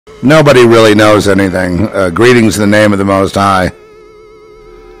Nobody really knows anything. Greetings in the name of the Most High.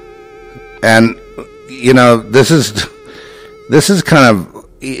 And, you know, this is kind of,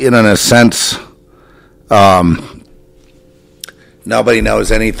 in a sense, nobody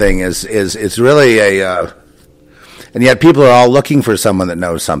knows anything is really and yet people are all looking for someone that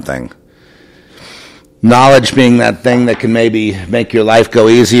knows something. Knowledge being that thing that can maybe make your life go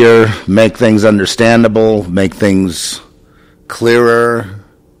easier, make things understandable, make things clearer.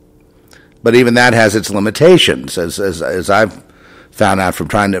 But even that has its limitations, as I've found out from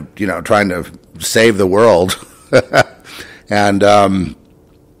trying to save the world, and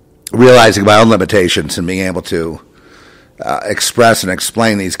realizing my own limitations and being able to express and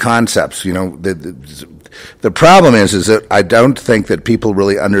explain these concepts. You know, the problem is that I don't think that people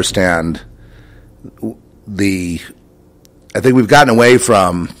really understand I think we've gotten away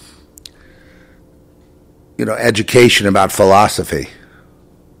from, education about philosophy.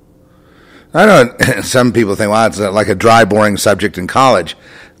 I know some people think, well, it's like a dry, boring subject in college,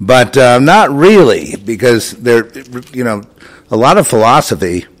 but not really, because a lot of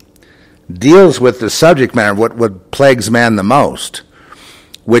philosophy deals with the subject matter, what plagues man the most,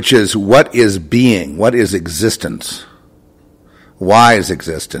 which is what is being, what is existence, why is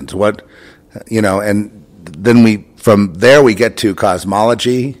existence, and then from there we get to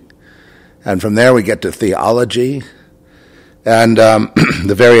cosmology, and from there we get to theology. And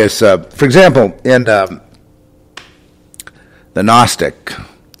the various, for example, in the Gnostic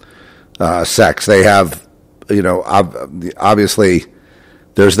sects, they have, obviously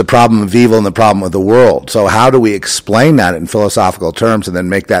there's the problem of evil and the problem of the world. So how do we explain that in philosophical terms and then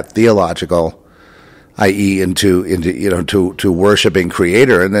make that theological, i.e. into worshiping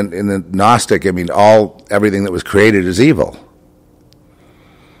Creator? And then in the Gnostic, everything that was created is evil.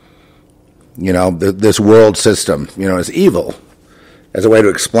 This world system, is evil, as a way to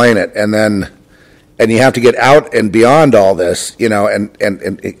explain it. And you have to get out and beyond all this, and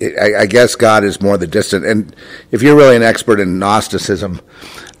I guess God is more the distant. And if you're really an expert in Gnosticism,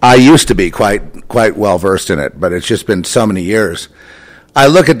 I used to be quite well versed in it, but it's just been so many years. I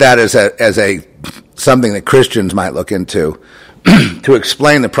look at that as a something that Christians might look into to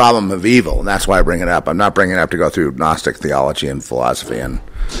explain the problem of evil, and that's why I bring it up. I'm not bringing it up to go through Gnostic theology and philosophy, and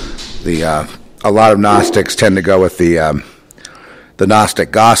a lot of Gnostics tend to go with the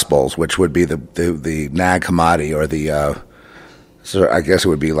Gnostic Gospels, which would be the Nag Hammadi, or I guess it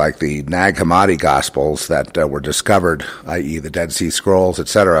would be like the Nag Hammadi Gospels that were discovered, i.e. the Dead Sea Scrolls,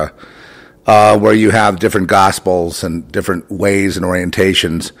 etc., where you have different Gospels and different ways and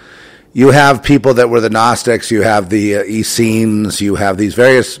orientations. You have people that were the Gnostics, you have the Essenes, you have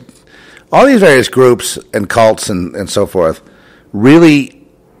all these various groups and cults and so forth. Really,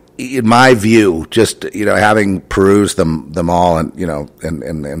 in my view, just having perused them all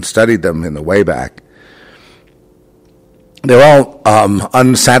and studied them in the way back, they're all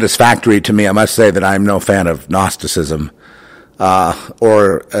unsatisfactory to me. I must say that I'm no fan of Gnosticism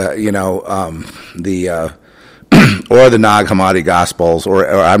or the Nag Hammadi Gospels, or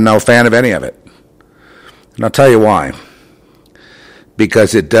I'm no fan of any of it. And I'll tell you why.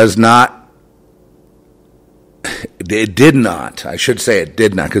 Because it did not, because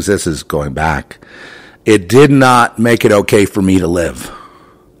this is going back, it did not make it okay for me to live.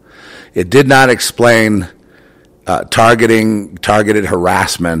 It did not explain targeted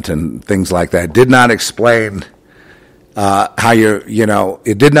harassment and things like that. It did not explain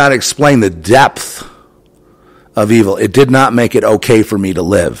it did not explain the depth of evil. It did not make it okay for me to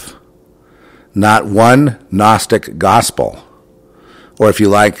live. Not one Gnostic gospel, or if you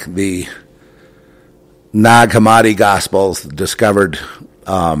like, the Nag Hammadi Gospels discovered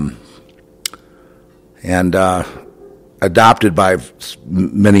and adopted by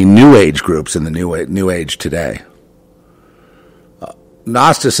many New Age groups in the New Age today.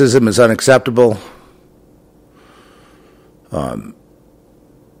 Gnosticism is unacceptable.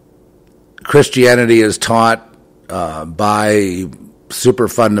 Christianity is taught by super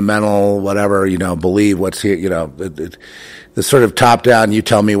fundamental, whatever, believe what's here, the sort of top-down, you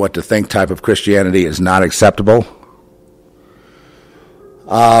tell me what to think type of Christianity is not acceptable.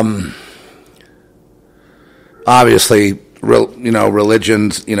 Obviously,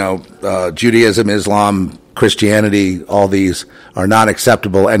 religions, Judaism, Islam, Christianity, all these are not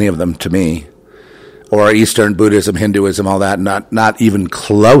acceptable, any of them to me. Or Eastern Buddhism, Hinduism, all that, not even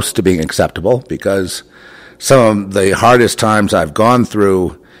close to being acceptable, because some of the hardest times I've gone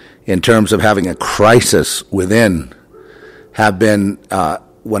through in terms of having a crisis within have been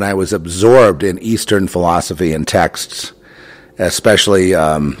when I was absorbed in Eastern philosophy and texts, especially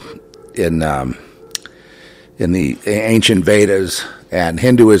in the ancient Vedas and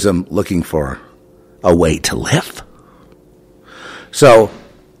Hinduism looking for a way to live. So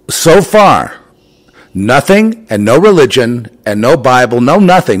far, nothing and no religion and no Bible, no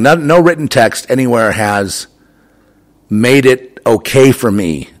nothing, no written text anywhere has made it okay for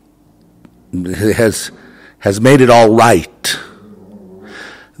me. It has made it all right.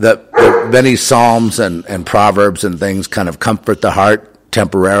 The many Psalms and Proverbs and things kind of comfort the heart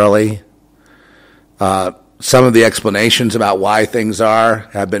temporarily. Some of the explanations about why things are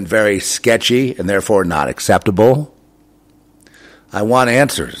have been very sketchy and therefore not acceptable. I want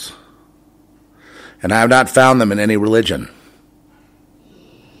answers. And I have not found them in any religion.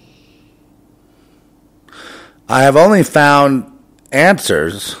 I have only found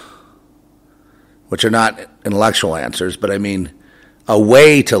answers, which are not intellectual answers, but I mean a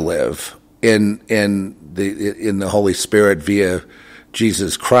way to live in the Holy Spirit via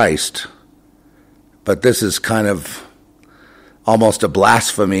Jesus Christ. But this is kind of almost a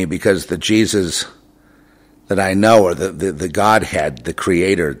blasphemy, because the Jesus that I know, or the Godhead, the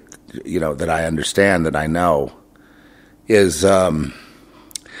Creator, that I understand, that I know, is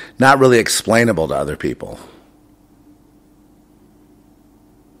not really explainable to other people.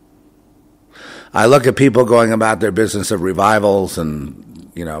 I look at people going about their business of revivals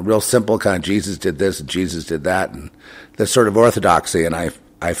and, real simple kind of Jesus did this and Jesus did that, and this sort of orthodoxy, and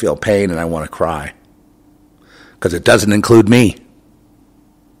I feel pain and I want to cry. Because it doesn't include me.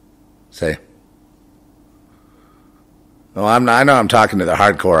 See? Well, I know I'm talking to the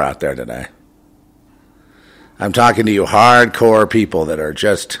hardcore out there today. I'm talking to you hardcore people that are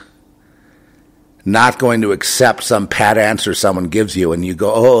just not going to accept some pat answer someone gives you, and you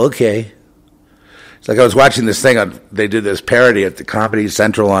go, oh, okay. It's like I was watching this thing, they did this parody at the Comedy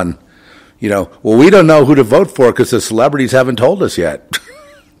Central on, well, we don't know who to vote for because the celebrities haven't told us yet.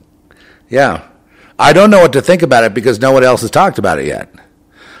 Yeah. I don't know what to think about it because no one else has talked about it yet.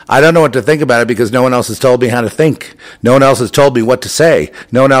 I don't know what to think about it because no one else has told me how to think. No one else has told me what to say.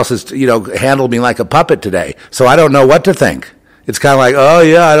 No one else has, handled me like a puppet today. So I don't know what to think. It's kind of like, oh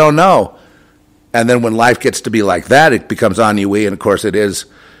yeah, I don't know. And then when life gets to be like that, it becomes ennui, and of course it is.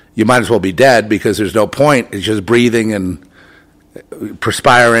 You might as well be dead because there's no point. It's just breathing and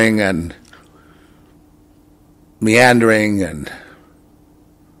perspiring and meandering, and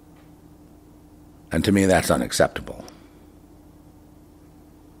to me that's unacceptable.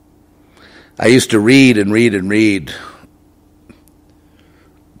 I used to read and read and read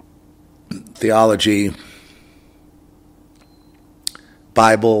theology,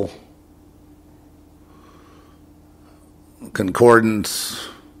 Bible, concordance,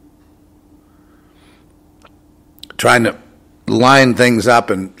 trying to line things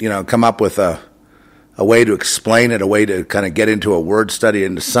up and, come up with a way to explain it, a way to kind of get into a word study,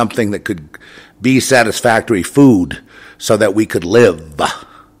 into something that could be satisfactory food so that we could live.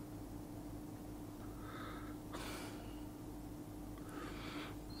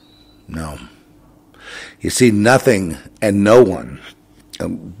 No. You see, nothing and no one.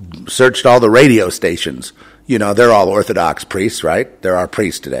 Searched all the radio stations. They're all Orthodox priests, right? There are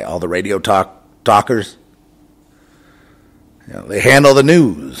priests today. All the radio talkers. They handle the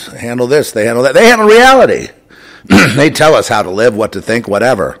news. They handle this. They handle that. They handle reality. They tell us how to live, what to think,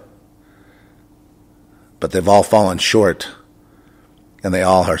 whatever. But they've all fallen short. And they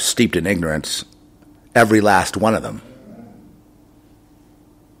all are steeped in ignorance. Every last one of them.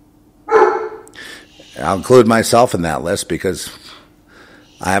 I'll include myself in that list because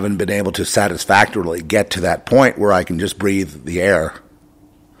I haven't been able to satisfactorily get to that point where I can just breathe the air.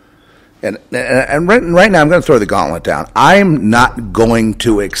 And right now I'm going to throw the gauntlet down. I'm not going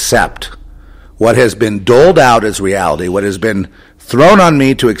to accept what has been doled out as reality, what has been thrown on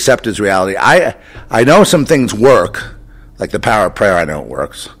me to accept as reality. I know some things work, like the power of prayer. I know it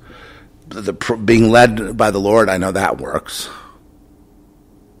works. Being led by the Lord, I know that works.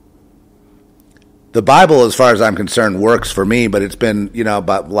 The Bible, as far as I'm concerned, works for me, but it's been,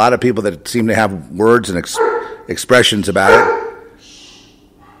 about a lot of people that seem to have words and expressions about it.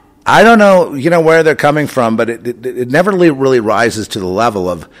 I don't know, where they're coming from, but it never really rises to the level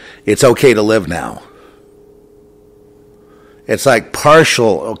of it's okay to live now. It's like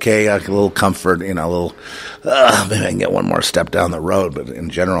partial, okay, like a little comfort, a little, maybe I can get one more step down the road, but in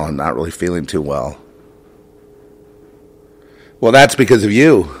general, I'm not really feeling too well. Well, that's because of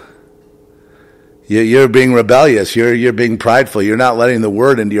you. You're being rebellious. You're being prideful. You're not letting the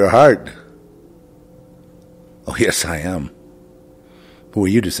word into your heart. Oh, yes, I am. Who are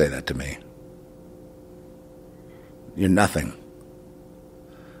you to say that to me? You're nothing.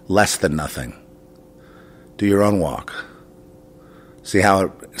 Less than nothing. Do your own walk. See how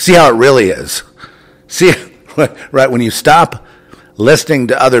it really is. See, right, when you stop listening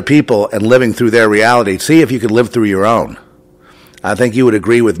to other people and living through their reality. See if you could live through your own. I think you would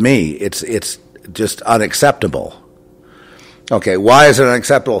agree with me. It's just unacceptable. Okay, why is it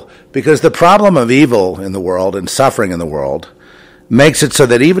unacceptable? Because the problem of evil in the world and suffering in the world makes it so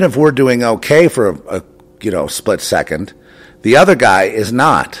that even if we're doing okay for a split second, the other guy is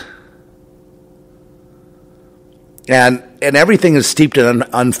not. And everything is steeped in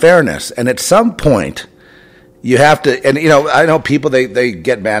unfairness. And at some point, you have to, and I know people, they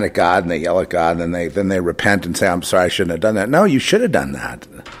get mad at God and they yell at God and then they repent and say, I'm sorry, I shouldn't have done that. No, you should have done that.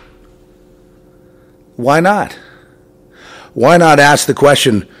 Why not? Why not ask the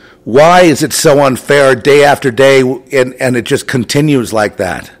question, why is it so unfair day after day and it just continues like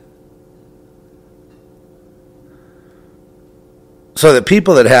that? So the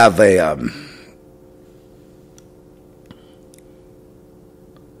people that have the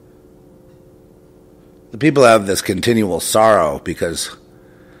people have this continual sorrow because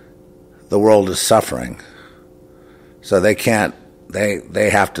the world is suffering. So they can't, they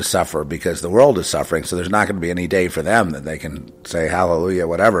have to suffer because the world is suffering. So there's not going to be any day for them that they can say hallelujah,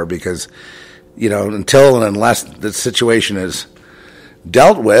 whatever, because, until and unless the situation is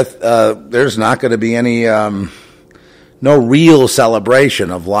dealt with, there's not going to be any, no real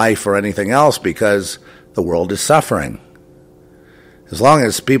celebration of life or anything else because the world is suffering. As long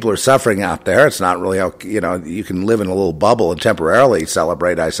as people are suffering out there, it's not really, you can live in a little bubble and temporarily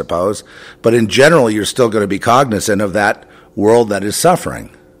celebrate, I suppose. But in general, you're still going to be cognizant of that world that is suffering.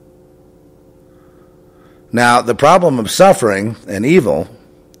 Now, the problem of suffering and evil,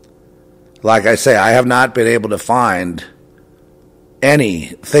 like I say, I have not been able to find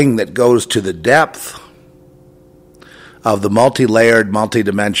anything that goes to the depth of the multi-layered,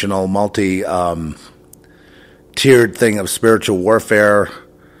 multi-dimensional, tiered thing of spiritual warfare,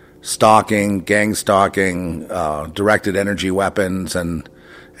 stalking, gang stalking, directed energy weapons, and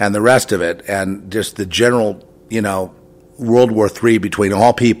the rest of it, and just the general, World War III between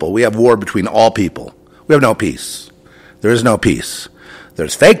all people. We have war between all people. We have no peace. There is no peace.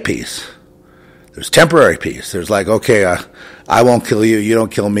 There's fake peace. There's temporary peace. There's like, okay, I won't kill you, you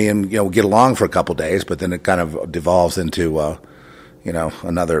don't kill me, and get along for a couple days, but then it kind of devolves into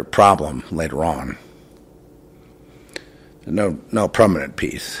another problem later on. No permanent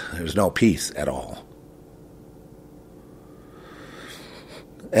peace. There's no peace at all.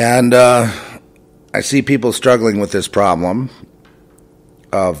 And I see people struggling with this problem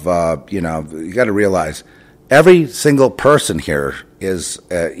of, you got to realize every single person here is,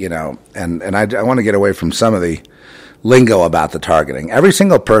 and I want to get away from some of the lingo about the targeting. Every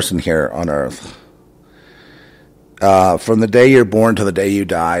single person here on Earth, from the day you're born to the day you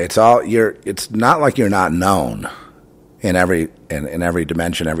die, it's not like you're not known in every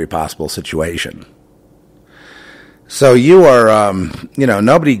dimension, every possible situation. So you are,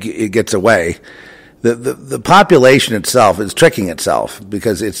 nobody gets away. The population itself is tricking itself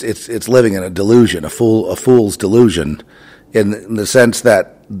because it's living in a delusion, a fool's delusion, in the sense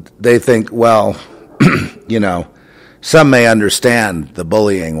that they think, well, some may understand the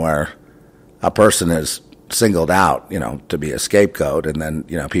bullying where a person is singled out, to be a scapegoat, and then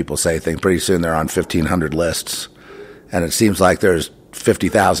people say things. Pretty soon they're on 1,500 lists, and it seems like there's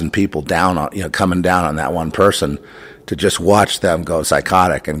 50,000 people down on, coming down on that one person to just watch them go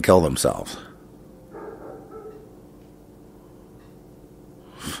psychotic and kill themselves.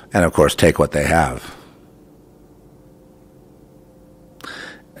 And, of course, take what they have.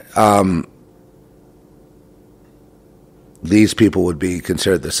 These people would be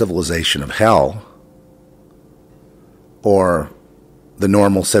considered the civilization of hell or the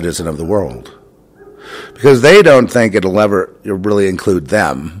normal citizen of the world. Because they don't think it'll ever really include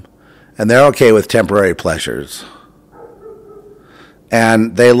them. And they're okay with temporary pleasures.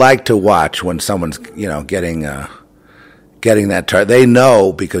 And they like to watch when someone's, getting that they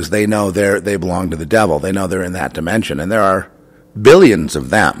know, because they know they belong to the devil. They know they're in that dimension, and there are billions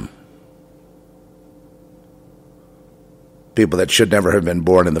of them. People that should never have been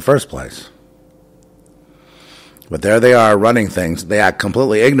born in the first place. But there they are running things. They act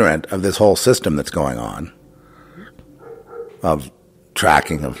completely ignorant of this whole system that's going on, of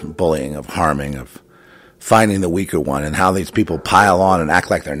tracking, of bullying, of harming, of finding the weaker one, and how these people pile on and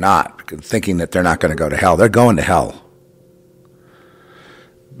act like they're not, thinking that they're not going to go to hell. They're going to hell.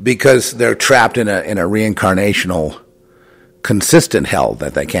 Because they're trapped in a reincarnational, consistent hell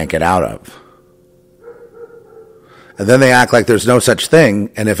that they can't get out of. And then they act like there's no such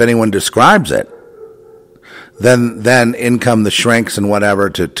thing, and if anyone describes it, then in come the shrinks and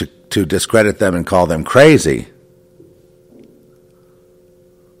whatever to discredit them and call them crazy.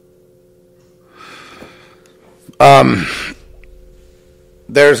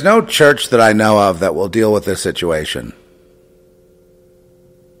 There's no church that I know of that will deal with this situation.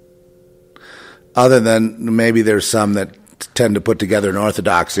 Other than maybe there's some that tend to put together an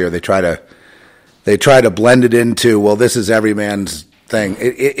orthodoxy, or they try to blend it into, well, this is every man's thing.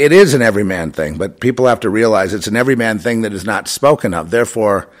 It is an every man thing, but people have to realize it's an every man thing that is not spoken of.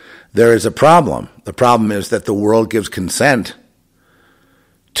 Therefore, there is a problem. The problem is that the world gives consent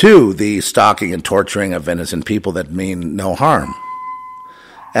to the stalking and torturing of innocent people that mean no harm.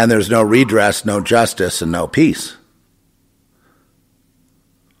 And there's no redress, no justice, and no peace.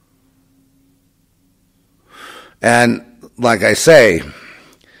 And like I say,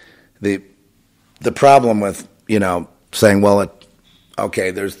 the problem with, saying, well,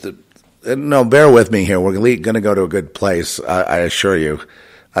 no, bear with me here. We're going to go to a good place. I assure you,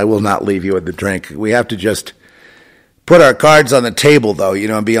 I will not leave you with the drink. We have to just put our cards on the table, though,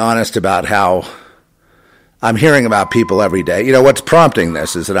 and be honest about how I'm hearing about people every day. What's prompting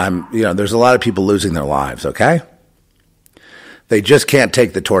this is that there's a lot of people losing their lives, okay? They just can't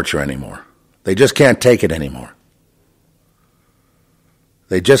take the torture anymore. They just can't take it anymore.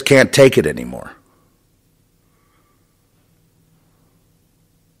 They just can't take it anymore.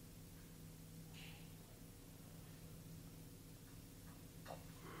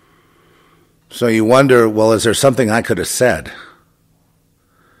 So you wonder, well, is there something I could have said?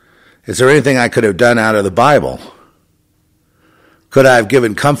 Is there anything I could have done out of the Bible? Could I have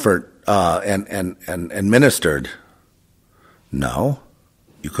given comfort and ministered? No,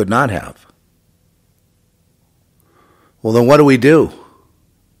 you could not have. Well, then what do we do?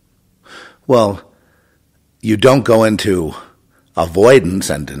 Well, you don't go into avoidance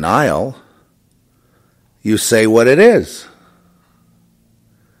and denial. You say what it is.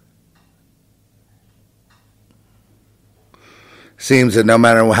 Seems that no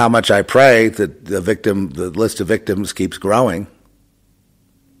matter how much I pray, that the list of victims keeps growing.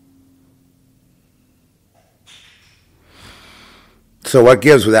 So what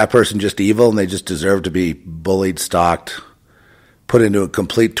gives? Was that person just evil and they just deserve to be bullied, stalked, put into a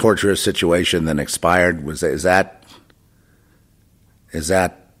complete torturous situation, then expired? Is that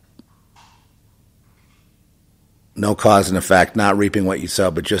no cause and effect, not reaping what you sow,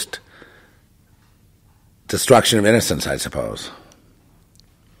 but just destruction of innocence, I suppose?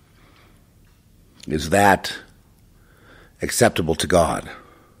 Is that acceptable to God?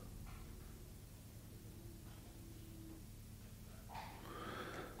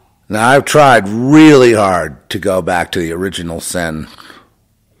 Now, I've tried really hard to go back to the original sin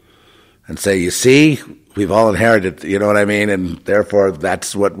and say, you see, we've all inherited, you know what I mean? And therefore,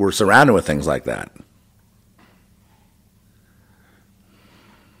 that's what we're surrounded with, things like that.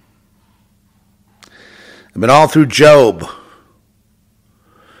 I've been all through Job.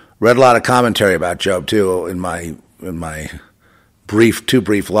 Read a lot of commentary about Job, too, in my too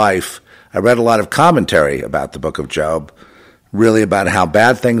brief life. I read a lot of commentary about the book of Job, really about how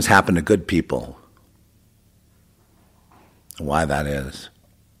bad things happen to good people. Why that is.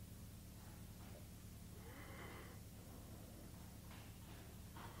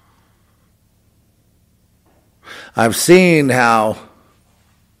 I've seen how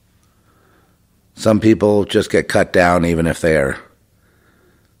some people just get cut down even if they are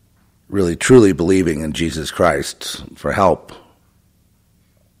really truly believing in Jesus Christ for help.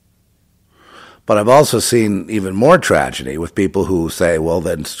 But I've also seen even more tragedy with people who say, well,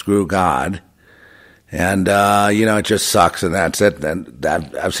 then screw God, and, it just sucks, and that's it. And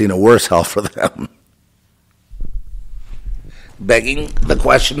I've seen a worse hell for them. Begging the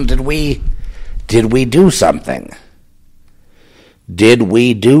question, did we do something? Did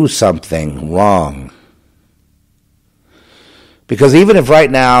we do something wrong? Because even if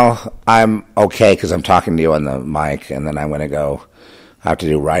right now I'm okay because I'm talking to you on the mic, and then I'm going to go, I have to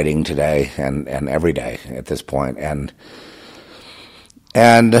do writing today and every day at this point, and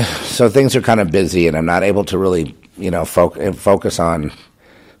so things are kind of busy, and I'm not able to really, focus on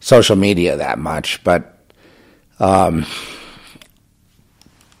social media that much. But I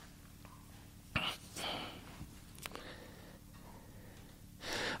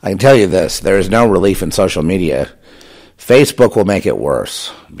can tell you this: there is no relief in social media. Facebook will make it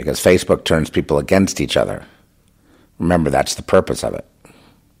worse because Facebook turns people against each other. Remember, that's the purpose of it.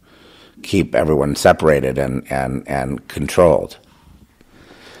 Keep everyone separated and controlled.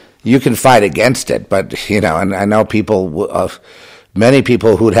 You can fight against it, but, and I know many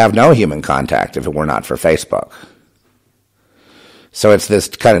people who would have no human contact if it were not for Facebook. So it's this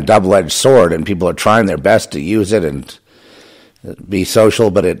kind of double-edged sword, and people are trying their best to use it and be social,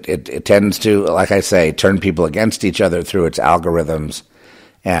 but it tends to, like I say, turn people against each other through its algorithms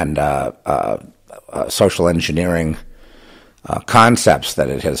and social engineering concepts that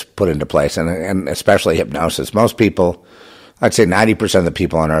it has put into place, and especially hypnosis. Most people, I'd say 90% of the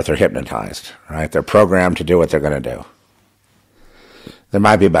people on Earth are hypnotized, right? They're programmed to do what they're going to do. There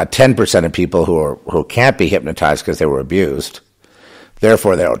might be about 10% of people who can't be hypnotized because they were abused.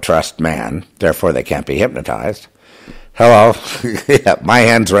 Therefore, they don't trust man. Therefore, they can't be hypnotized. Hello. Yeah, my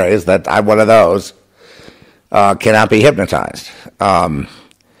hand's raised that I'm one of those. Cannot be hypnotized. And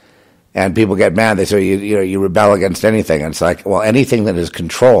people get mad. They say, you rebel against anything. And it's like, well, anything that is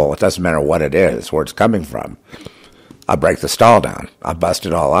control, it doesn't matter what it is, where it's coming from. I'll break the stall down. I'll bust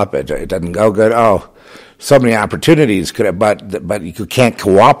it all up. It doesn't go good. Oh, so many opportunities, but you can't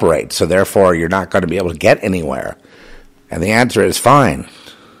cooperate, so therefore you're not going to be able to get anywhere. And the answer is fine.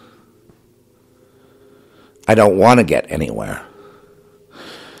 I don't want to get anywhere.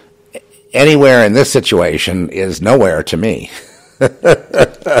 Anywhere in this situation is nowhere to me.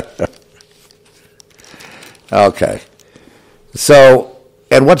 Okay. So,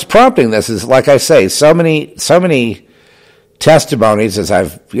 and what's prompting this is, like I say, so many testimonies as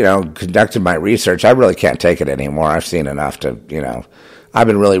I've, conducted my research. I really can't take it anymore. I've seen enough to, I've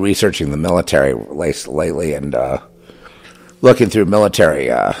been really researching the military lately and looking through military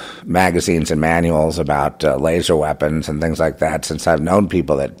magazines and manuals about laser weapons and things like that, since I've known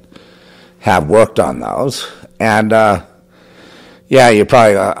people that have worked on those. And, yeah, you're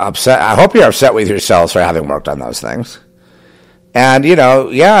probably upset. I hope you're upset with yourselves for having worked on those things. And,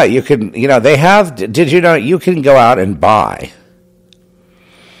 yeah, you can, they have, did you know you can go out and buy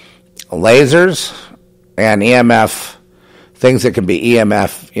lasers and EMF, things that can be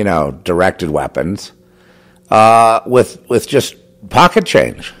EMF, directed weapons, with just pocket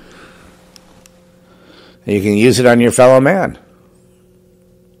change. You can use it on your fellow man.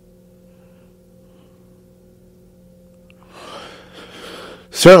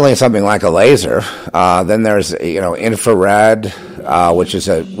 Certainly something like a laser. Then there's infrared, which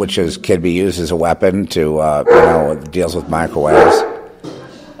can be used as a weapon to deals with microwaves.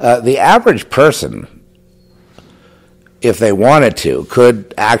 The average person, if they wanted to,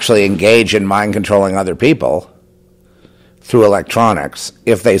 could actually engage in mind controlling other people through electronics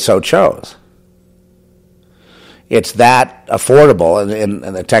if they so chose. It's that affordable,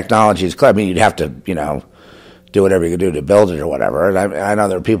 and the technology is clear. I mean, you'd have to do whatever you can do to build it or whatever. And I know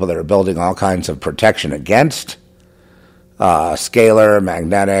there are people that are building all kinds of protection against scalar,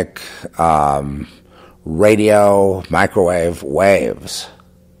 magnetic, radio, microwave waves.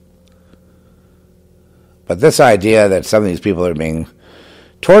 But this idea that some of these people are being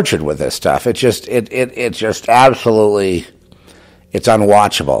tortured with this stuff, it's just absolutely, it's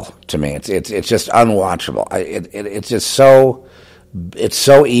unwatchable to me. It's just unwatchable. It's just so. It's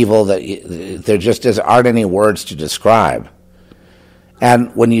so evil that there just aren't any words to describe.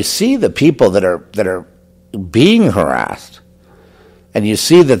 And when you see the people that are being harassed, and you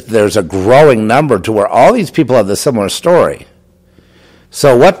see that there's a growing number to where all these people have the similar story.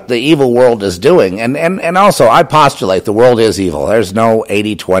 So what the evil world is doing, and also I postulate the world is evil. There's no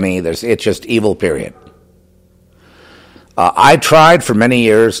 80-20. It's just evil, period. I tried for many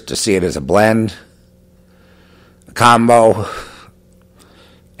years to see it as a blend, a combo,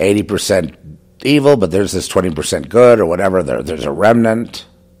 80% evil, but there's this 20% good or whatever. There's a remnant.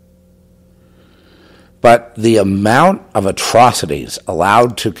 But the amount of atrocities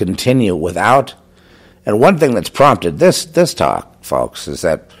allowed to continue without, and one thing that's prompted this talk, folks, is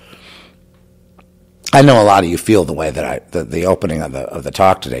that I know a lot of you feel the way that the opening of the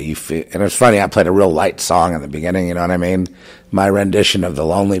talk today. You feel, and it's funny. I played a real light song in the beginning. You know what I mean? My rendition of "The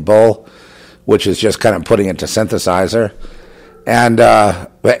Lonely Bull," which is just kind of putting it to synthesizer. And that's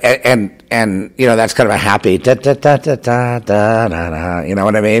kind of a happy da da da da da da da. You know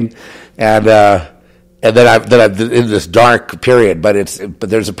what I mean? And then I'm in this dark period, but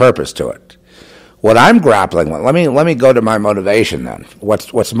there's a purpose to it. What I'm grappling with. Let me go to my motivation then.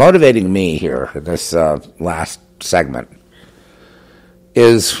 What's motivating me here in this last segment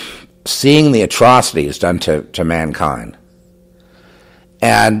is seeing the atrocities done to mankind,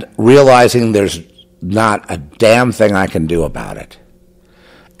 and realizing there's not a damn thing I can do about it.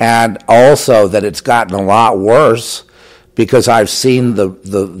 And also that it's gotten a lot worse because I've seen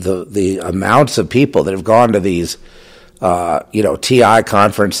the amounts of people that have gone to these TI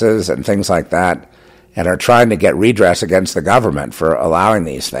conferences and things like that and are trying to get redress against the government for allowing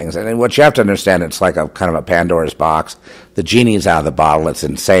these things. And what you have to understand, it's like a kind of a Pandora's box. The genie's out of the bottle. It's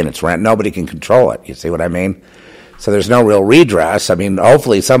insane. It's rent. Nobody can control it. You see what I mean? So there's no real redress. I mean,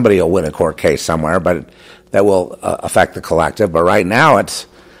 hopefully somebody will win a court case somewhere, but that will affect the collective. But right now it's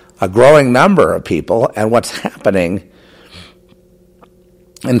a growing number of people, and what's happening,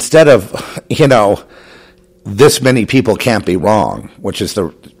 instead of, this many people can't be wrong, which is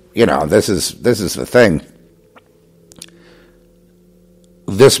this is the thing.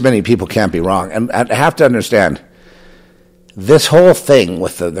 This many people can't be wrong. And I have to understand, this whole thing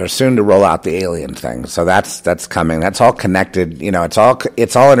with they're soon to roll out the alien thing. So that's coming. That's all connected. It's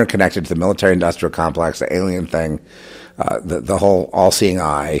all interconnected to the military-industrial complex, the alien thing, the whole all-seeing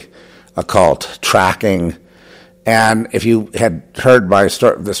eye, occult, tracking. And if you had heard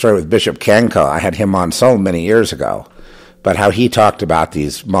the story with Bishop Kanko, I had him on so many years ago, but how he talked about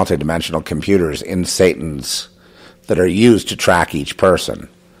these multidimensional computers in Satan's that are used to track each person.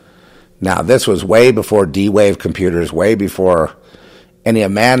 Now, this was way before D-Wave computers, way before any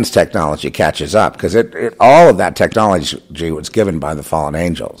of man's technology catches up, because all of that technology was given by the fallen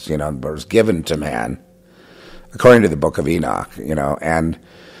angels, it was given to man, according to the Book of Enoch, and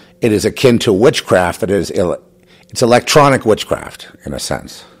it is akin to witchcraft it's electronic witchcraft, in a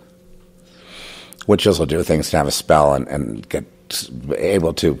sense. Witches will do things to have a spell and get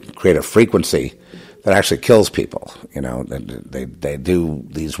able to create a frequency that actually kills people. They do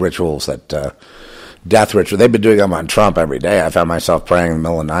these rituals death ritual. They've been doing them on Trump every day. I found myself praying in the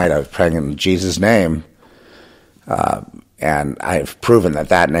middle of the night. I was praying in Jesus' name, and I've proven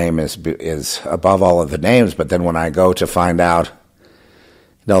that name is above all of the names. But then when I go to find out,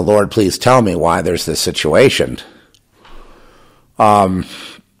 Lord, please tell me why there's this situation.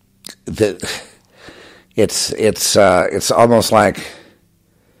 It's almost like,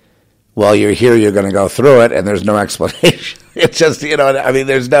 well, you're here, you're going to go through it, and there's no explanation. It's just,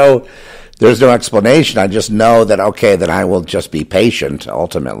 there's no explanation. I just know that, okay, that I will just be patient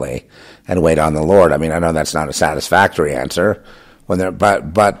ultimately and wait on the Lord. I know that's not a satisfactory answer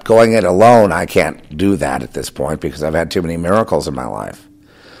but going it alone, I can't do that at this point because I've had too many miracles in my life.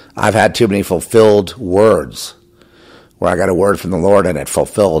 I've had too many fulfilled words where I got a word from the Lord and it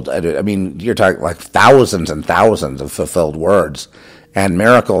fulfilled. You're talking like thousands and thousands of fulfilled words and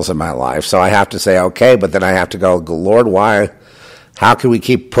miracles in my life. So I have to say, okay, but then I have to go, Lord, why? How can we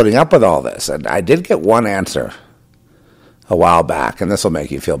keep putting up with all this? And I did get one answer a while back, and this will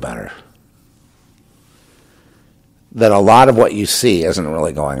make you feel better. That a lot of what you see isn't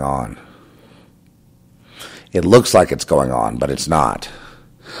really going on. It looks like it's going on, but it's not.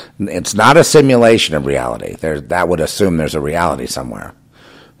 It's not a simulation of reality. That would assume there's a reality somewhere.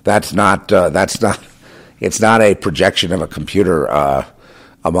 It's not a projection of a computer, a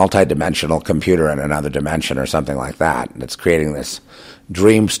multidimensional computer in another dimension or something like that. And it's creating this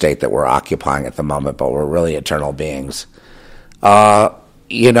dream state that we're occupying at the moment, but we're really eternal beings.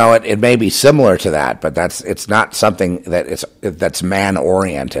 It may be similar to that, but it's not something that's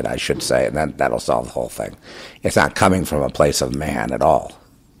man-oriented, I should say, and that'll solve the whole thing. It's not coming from a place of man at all.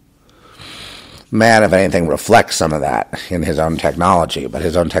 Man, if anything, reflects some of that in his own technology, but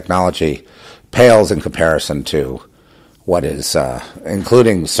his own technology pales in comparison to what is,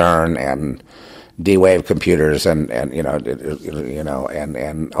 including CERN and D-Wave computers and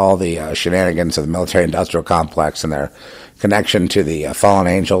all the shenanigans of the military-industrial complex and their connection to the fallen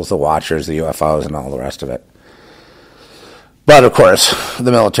angels, the Watchers, the UFOs, and all the rest of it. But of course,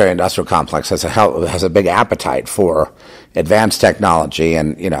 the military-industrial complex has a big appetite for advanced technology,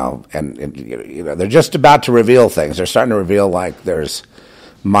 and they're just about to reveal things. They're starting to reveal like there's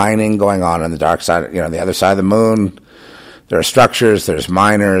mining going on the dark side, the other side of the moon. There are structures, there's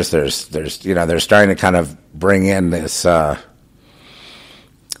miners, they're starting to kind of bring in this whole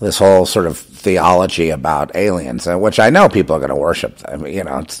sort of theology about aliens, which I know people are going to worship them.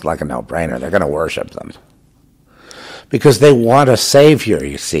 It's like a no-brainer. They're going to worship them because they want a savior,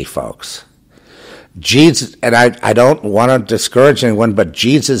 you see, folks. Jesus, and I don't want to discourage anyone, but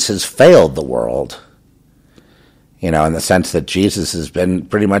Jesus has failed the world. In the sense that Jesus has been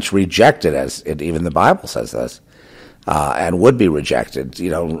pretty much rejected, even the Bible says this, and would be rejected,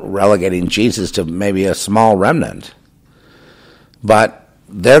 relegating Jesus to maybe a small remnant. But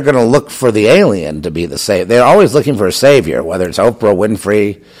they're going to look for the alien to be the savior. They're always looking for a savior, whether it's Oprah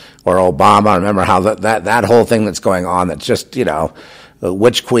Winfrey or Obama. Remember how that whole thing that's going on, that's just,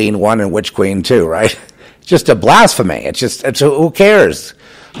 Witch Queen 1 and Witch Queen 2, right? It's just a blasphemy. Who cares?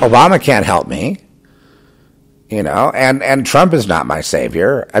 Obama can't help me. And Trump is not my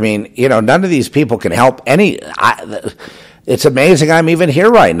savior. None of these people can help it's amazing I'm even here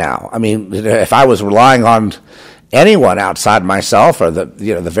right now. If I was relying on anyone outside myself or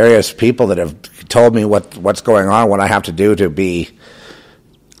the various people that have told me what's going on, what I have to do to be,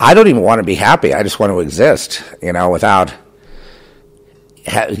 I don't even want to be happy. I just want to exist, without,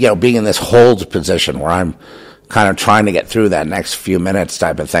 being in this hold position where I'm kind of trying to get through that next few minutes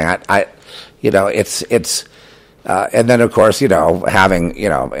type of thing. And then, of course, having,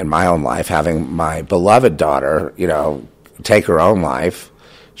 in my own life, having my beloved daughter, take her own life.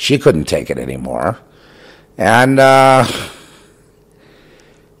 She couldn't take it anymore. And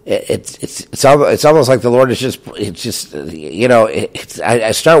it's almost like the Lord is just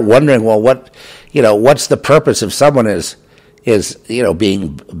I start wondering, well, what's the purpose if someone is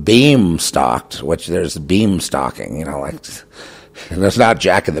being beam stalked, which there's beam stalking, like, and it's not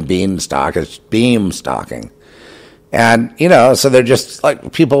Jack and the Beanstalk, it's beam stalking. And, so they're just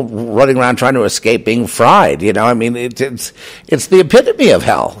like people running around trying to escape being fried, I mean, it's the epitome of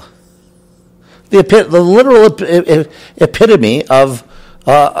hell. The literal epitome of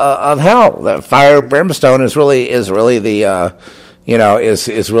hell. The fire and brimstone is really the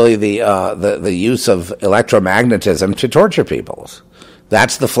the use of electromagnetism to torture people.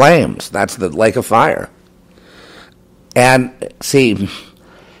 That's the flames. That's the lake of fire. And see,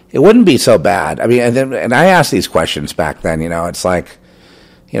 it wouldn't be so bad. I mean, and I asked these questions back then. It's like,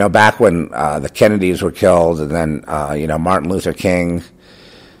 back when the Kennedys were killed, and then Martin Luther King,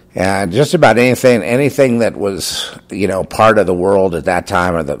 and just about anything that was part of the world at that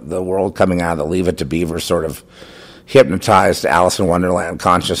time, or the world coming out of the Leave It to Beaver sort of hypnotized Alice in Wonderland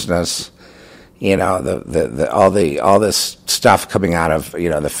consciousness. All this stuff coming out of the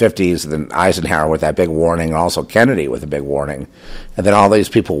 50s, and then Eisenhower with that big warning, and also Kennedy with a big warning, and then all these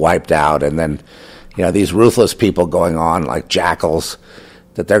people wiped out, and then these ruthless people going on like jackals,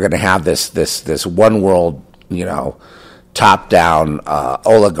 that they're going to have this one world top down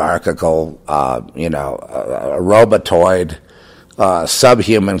oligarchical a robotoid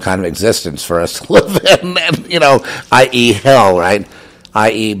subhuman kind of existence for us to live in, and i.e. hell, right?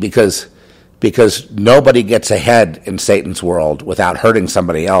 I.e. because nobody gets ahead in Satan's world without hurting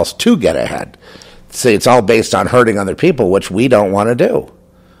somebody else to get ahead. See, it's all based on hurting other people, which we don't want to do.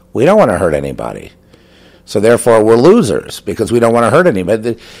 We don't want to hurt anybody. So therefore, we're losers because we don't want to hurt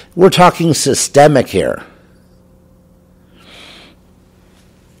anybody. We're talking systemic here.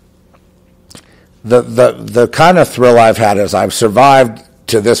 The kind of thrill I've had is I've survived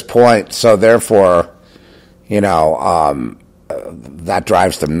to this point, so therefore, that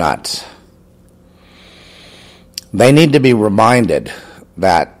drives them nuts. They need to be reminded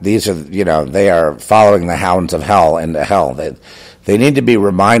that these are, they are following the hounds of hell into hell. They need to be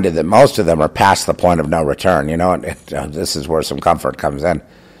reminded that most of them are past the point of no return. This is where some comfort comes in.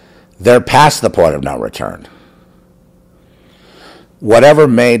 They're past the point of no return. Whatever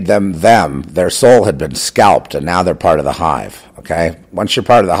made them, their soul had been scalped, and now they're part of the hive, okay? Once you're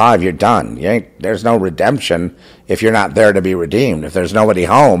part of the hive, you're done. There's no redemption if you're not there to be redeemed. If there's nobody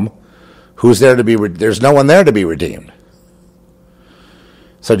home, who's there to be? There's no one there to be redeemed.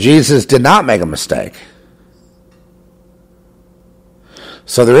 So Jesus did not make a mistake.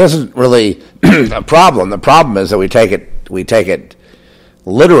 So there isn't really a problem. The problem is that we take it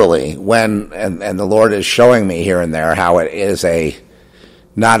literally when, and the Lord is showing me here and there how it is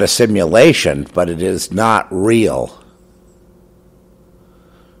not a simulation, but it is not real.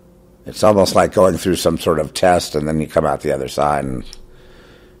 It's almost like going through some sort of test, and then you come out the other side, and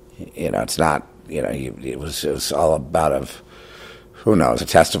it's not. It was all about who knows, a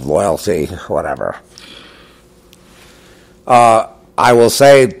test of loyalty, whatever. I will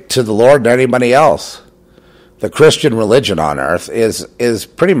say to the Lord and anybody else, the Christian religion on earth is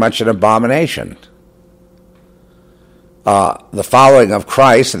pretty much an abomination. The following of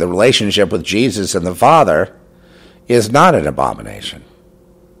Christ and the relationship with Jesus and the Father is not an abomination.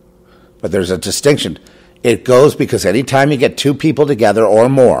 But there's a distinction. It goes because anytime you get two people together or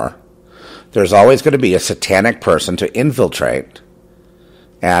more, there's always going to be a satanic person to infiltrate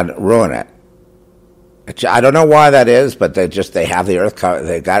and ruin it. I don't know why that is, but they have the earth,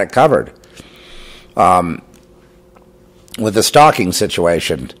 they got it covered. With the stalking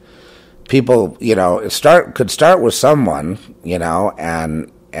situation, people, could start with someone,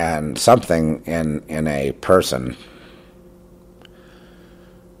 and something in a person.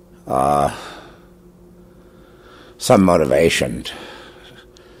 Some motivation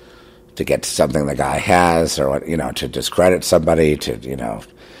to get to something the guy has, or to discredit somebody, to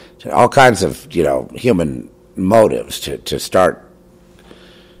all kinds of human motives to start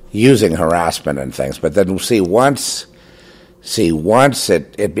using harassment and things. But then once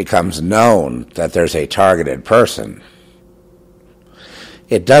it becomes known that there's a targeted person,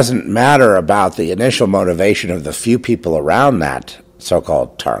 it doesn't matter about the initial motivation of the few people around that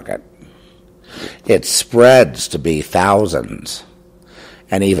so-called target. It spreads to be thousands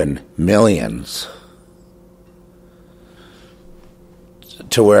and even millions,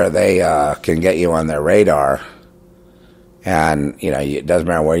 to where they can get you on their radar, and it doesn't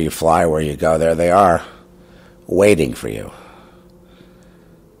matter where you fly, where you go, there they are, waiting for you.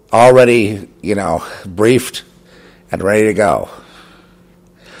 Already, briefed and ready to go.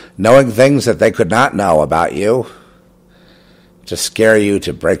 Knowing things that they could not know about you, to scare you,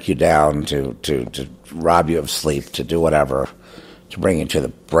 to break you down, to rob you of sleep, to do whatever, to bring you to the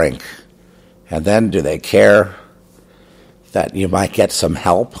brink. And then do they care that you might get some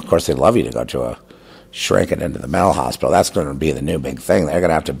help? Of course, they'd love you to go to a shrink it into the mental hospital. That's going to be the new big thing. They're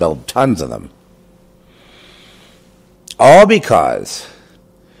going to have to build tons of them. All because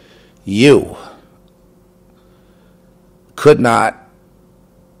you could not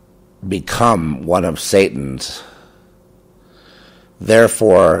become one of Satan's.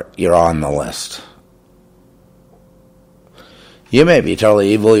 Therefore, you're on the list. You may be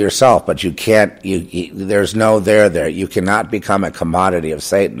totally evil yourself, but you can't, there's no there. You cannot become a commodity of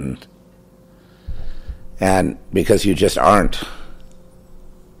Satan. And because you just aren't.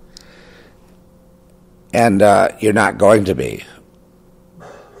 And you're not going to be.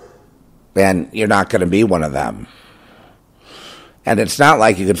 And you're not going to be one of them. And it's not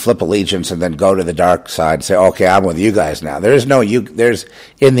like you can flip allegiance and then go to the dark side and say, okay, I'm with you guys now. There is no you. There's,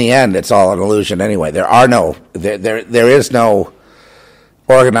 in the end, it's all an illusion anyway. There is no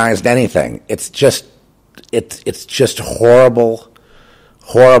organized anything. It's just horrible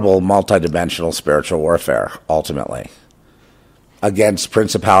multidimensional spiritual warfare, ultimately, against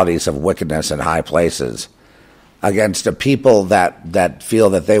principalities of wickedness in high places, against a people that feel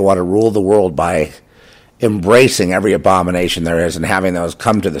that they want to rule the world by embracing every abomination there is and having those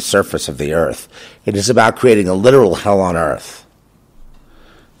come to the surface of the earth. It is about creating a literal hell on earth.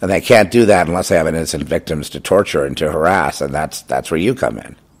 And they can't do that unless they have innocent victims to torture and to harass, and that's where you come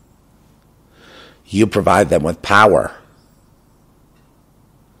in. You provide them with power.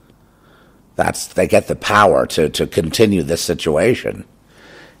 They get the power to continue this situation.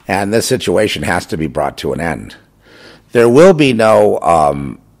 And this situation has to be brought to an end. There will be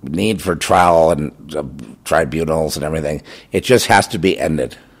no need for trial and tribunals and everything. It just has to be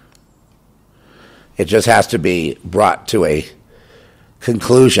ended. It just has to be brought to a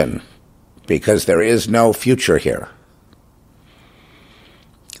conclusion, because there is no future here.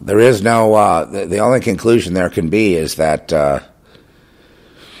 There is no, the only conclusion there can be is that,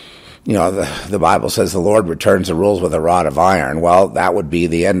 the Bible says the Lord returns the rules with a rod of iron. Well, that would be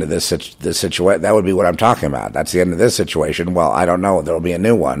the end of this situation. That would be what I'm talking about. That's the end of this situation. Well, I don't know. There will be a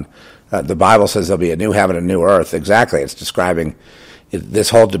new one. The Bible says there'll be a new heaven and a new earth. Exactly. It's describing this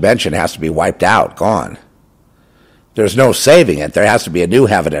whole dimension has to be wiped out, gone. There's no saving it. There has to be a new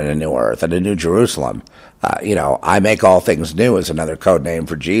heaven and a new earth and a new Jerusalem. I make all things new is another code name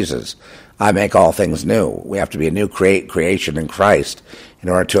for Jesus. I make all things new. We have to be a new creation in Christ in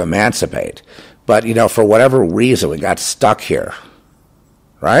order to emancipate. But, for whatever reason, we got stuck here,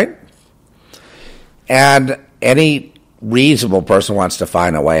 right? And any reasonable person wants to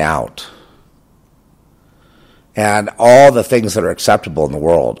find a way out. And all the things that are acceptable in the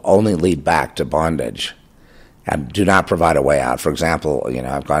world only lead back to bondage and do not provide a way out. For example,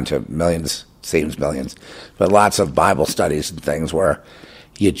 I've gone to millions, but lots of Bible studies and things where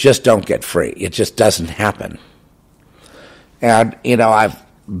you just don't get free. It just doesn't happen. And, I've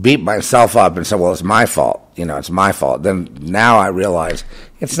beat myself up and said, well, it's my fault. It's my fault. Then now I realize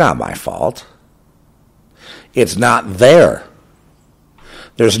it's not my fault. It's not there.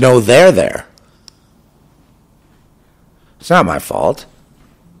 There's no there. It's not my fault.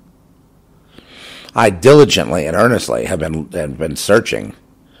 I diligently and earnestly have been searching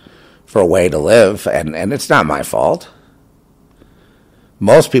for a way to live, and it's not my fault.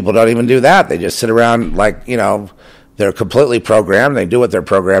 Most people don't even do that. They just sit around like, they're completely programmed. They do what they're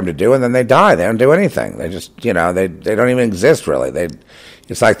programmed to do, and then they die. They don't do anything. They just, they don't even exist, really.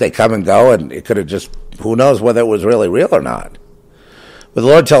 It's like they come and go, and it could have just, who knows whether it was really real or not. But the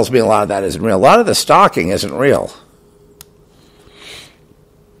Lord tells me a lot of that isn't real. A lot of the stalking isn't real.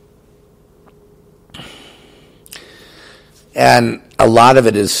 And a lot of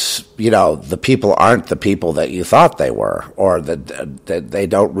it is, the people aren't the people that you thought they were, or that they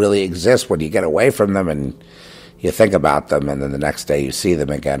don't really exist when you get away from them and you think about them, and then the next day you see them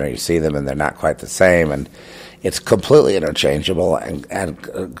again, or you see them and they're not quite the same, and it's completely interchangeable and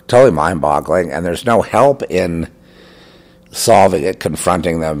totally mind-boggling, and there's no help in solving it,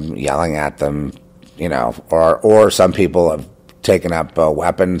 confronting them, yelling at them, or some people have taken up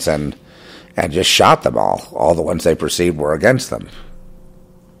weapons and just shot them all the ones they perceived were against them.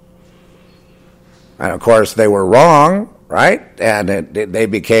 And of course they were wrong, right? And they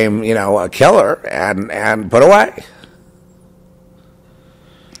became, a killer and put away.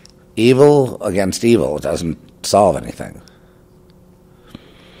 Evil against evil doesn't solve anything.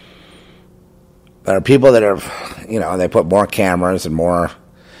 There are people that are, they put more cameras and more.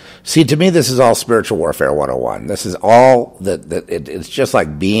 See, to me, this is all spiritual warfare 101. This is all it's just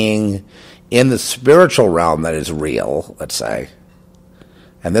like being in the spiritual realm that is real, let's say.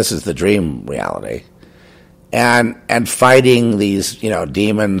 And this is the dream reality. And fighting these,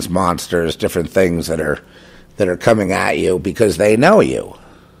 demons, monsters, different things that are coming at you because they know you.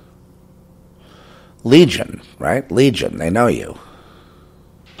 Legion, right? Legion, they know you.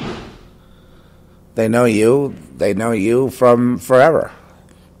 They know you from forever.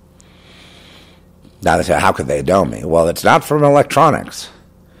 Now they say, how could they know me? Well, it's not from electronics.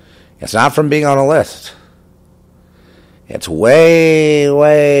 It's not from being on a list. It's way,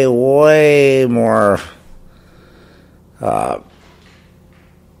 way, way more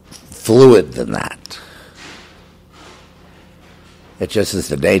fluid than that. It just is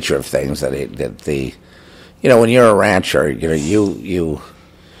the nature of things that when you're a rancher, you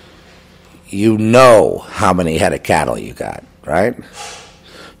know how many head of cattle you got, right?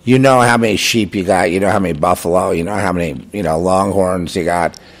 You know how many sheep you got. You know how many buffalo. You know how many, longhorns you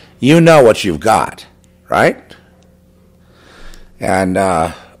got. You know what you've got, right? And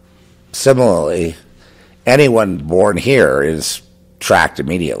similarly, anyone born here is tracked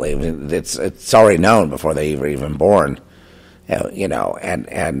immediately. I mean, it's already known before they were even born,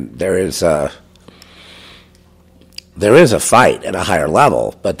 and there is a fight at a higher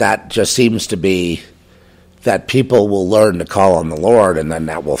level, but that just seems to be that people will learn to call on the Lord, and then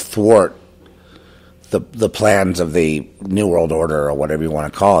that will thwart the plans of the New World Order or whatever you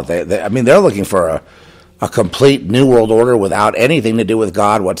want to call it. They're looking for a complete New World Order without anything to do with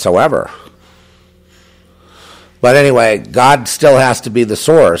God whatsoever. But anyway, God still has to be the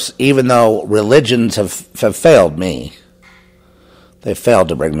source, even though religions have failed me. They've failed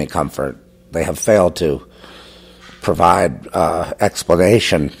to bring me comfort. They have failed to provide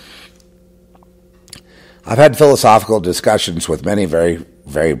explanation. I've had philosophical discussions with many very,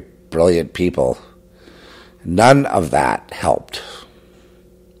 very brilliant people. None of that helped.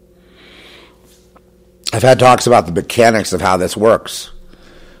 I've had talks about the mechanics of how this works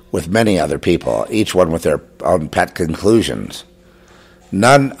with many other people, each one with their own pet conclusions.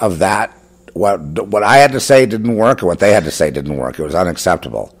 None of that, what I had to say didn't work, and what they had to say didn't work. It was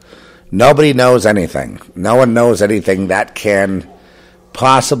unacceptable. Nobody knows anything. No one knows anything that can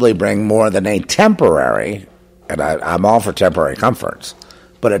possibly bring more than a temporary, and I'm all for temporary comforts,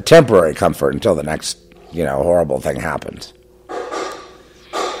 but a temporary comfort until the next, horrible thing happens.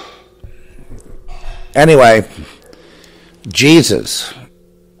 Anyway, Jesus,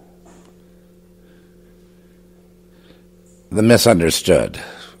 the misunderstood.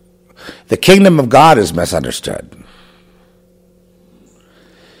 The kingdom of God is misunderstood.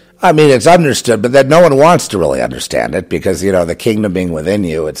 I mean, it's understood, but that no one wants to really understand it because, the kingdom being within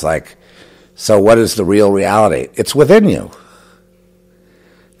you, it's like, so what is the real reality? It's within you.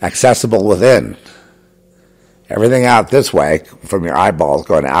 Accessible within. Everything out this way, from your eyeballs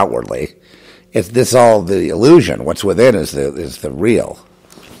going outwardly, this is all the illusion. What's within is the real.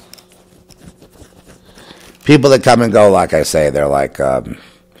 People that come and go, like I say, they're like,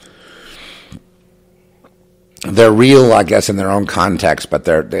 they're real, I guess, in their own context, but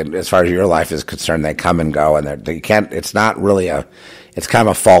as far as your life is concerned, they come and go, and they can't. It's not really it's kind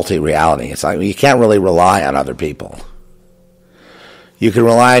of a faulty reality. It's like you can't really rely on other people. You can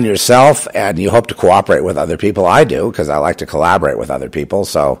rely on yourself, and you hope to cooperate with other people. I do, because I like to collaborate with other people,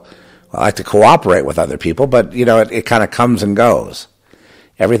 so I like to cooperate with other people, but, it kind of comes and goes.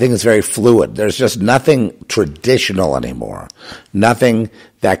 Everything is very fluid. There's just nothing traditional anymore. Nothing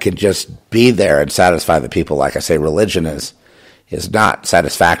that can just be there and satisfy the people. Like I say, religion is not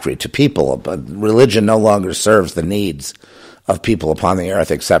satisfactory to people, but religion no longer serves the needs of people upon the earth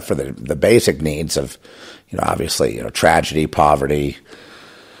except for the basic needs of, obviously, tragedy, poverty,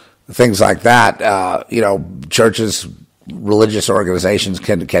 things like that. Churches, religious organizations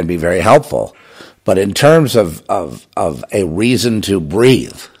can be very helpful. But in terms of a reason to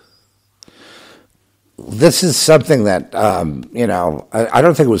breathe, this is something that, I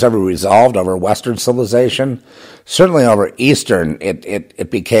don't think it was ever resolved over Western civilization. Certainly over Eastern, it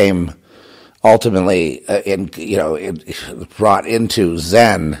became ultimately, brought into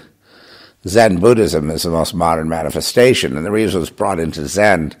Zen. Zen Buddhism is the most modern manifestation. And the reason it was brought into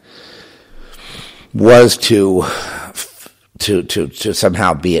Zen was to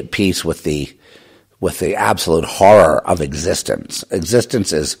somehow be at peace with the absolute horror of existence.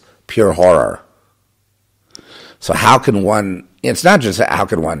 Existence is pure horror. So it's not just how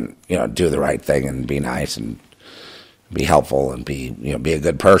can one, do the right thing and be nice and be helpful and be a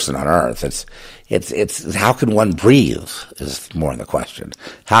good person on earth. It's how can one breathe is more the question.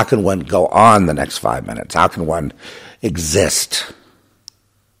 How can one go on the next 5 minutes? How can one exist?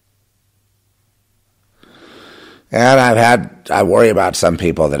 And I worry about some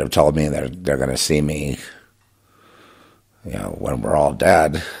people that have told me they're going to see me, when we're all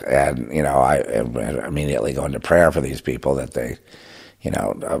dead, and I immediately go into prayer for these people that they,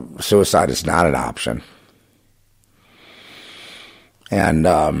 suicide is not an option, and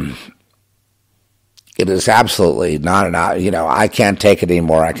it is absolutely not an option. I can't take it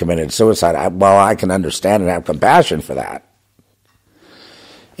anymore. I committed suicide. I can understand and have compassion for that.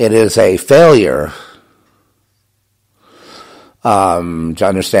 It is a failure. To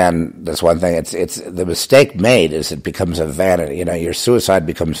understand this one thing, it's the mistake made is it becomes a vanity. Your suicide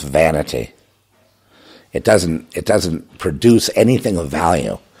becomes vanity. It doesn't produce anything of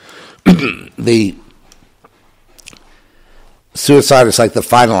value. The suicide is like the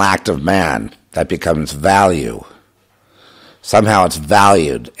final act of man that becomes value. Somehow it's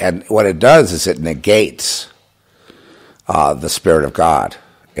valued, and what it does is it negates the Spirit of God.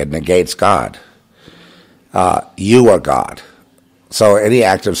 It negates God. You are God. So any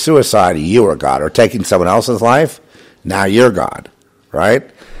act of suicide, you are God. Or taking someone else's life, now you're God,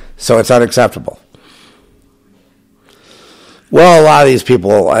 right? So it's unacceptable. Well, a lot of these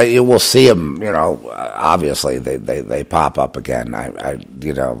people, you will see them, obviously they pop up again.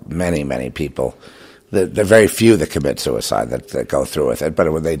 Many people. There are very few that commit suicide that go through with it.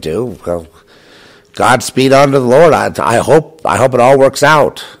 But when they do, well, Godspeed unto the Lord. I hope it all works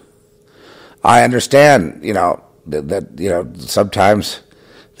out. I understand, that sometimes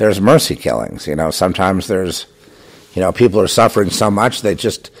there's mercy killings. Sometimes there's, people are suffering so much that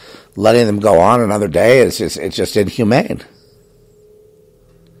just letting them go on another day it's just inhumane.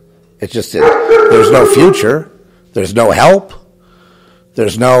 There's no future, there's no help,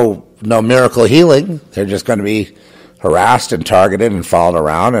 there's no miracle healing. They're just going to be harassed and targeted and followed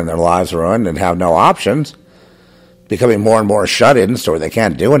around, and their lives ruined and have no options, becoming more and more shut-ins to where they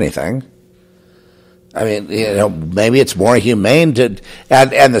can't do anything. I mean, maybe it's more humane to,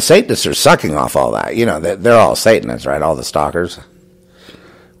 and the Satanists are sucking off all that. They're all Satanists, right? All the stalkers,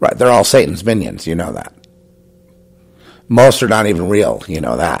 right? They're all Satan's minions. You know that. Most are not even real. You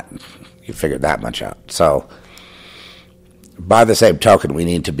know that. You figured that much out. So, by the same token, we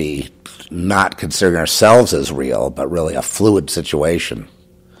need to be not considering ourselves as real, but really a fluid situation.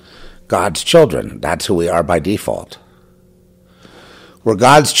 God's children. That's who we are by default. We're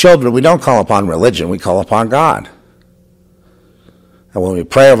God's children. We don't call upon religion. We call upon God. And when we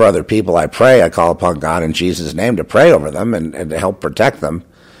pray over other people, I call upon God in Jesus' name to pray over them and to help protect them.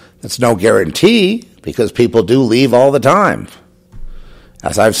 That's no guarantee, because people do leave all the time,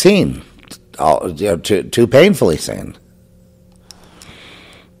 as I've seen, too painfully seen.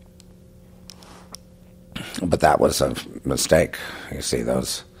 But that was a mistake. You see,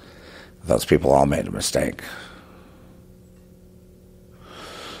 those people all made a mistake.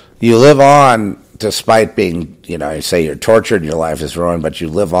 You live on despite being, you say you're tortured, your life is ruined, but you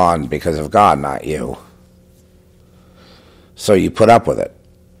live on because of God, not you. So you put up with it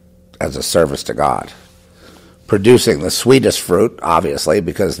as a service to God, producing the sweetest fruit, obviously,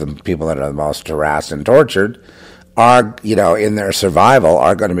 because the people that are the most harassed and tortured are, in their survival,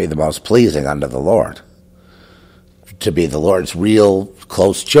 are going to be the most pleasing unto the Lord, to be the Lord's real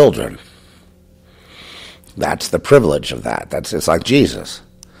close children. That's the privilege of that. It's like Jesus.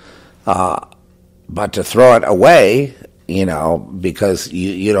 But to throw it away, because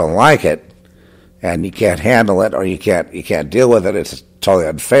you don't like it and you can't handle it, or you can't deal with it, it's totally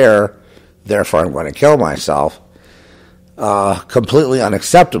unfair, therefore I'm going to kill myself, completely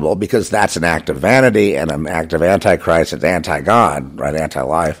unacceptable, because that's an act of vanity and an act of antichrist. It's anti-God, right?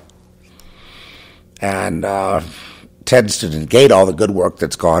 Anti-life. And tends to negate all the good work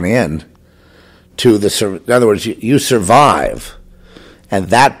that's gone in to in other words, you survive. And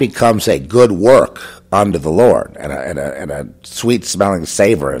that becomes a good work unto the Lord, and a sweet-smelling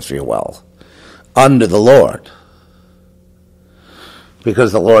savor, if you will, unto the Lord.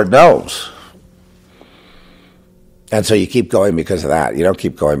 Because the Lord knows. And so you keep going because of that. You don't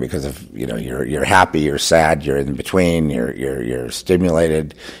keep going because of, you're happy, you're sad, you're in between, you're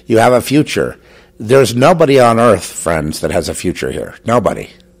stimulated. You have a future. There's nobody on earth, friends, that has a future here. Nobody.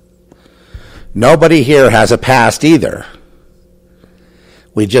 Nobody here has a past either.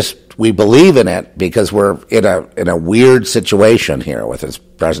 We believe in it because we're in a weird situation here with this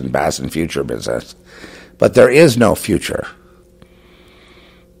present, past, and future business. But there is no future.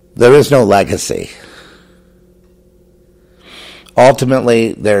 There is no legacy.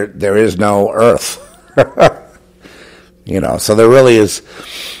 Ultimately, there is no earth. So there really is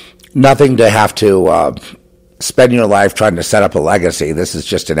nothing to have to spend your life trying to set up a legacy. This is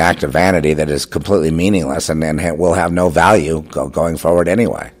just an act of vanity that is completely meaningless and will have no value going forward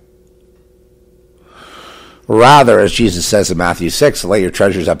anyway. Rather, as Jesus says in Matthew 6, lay your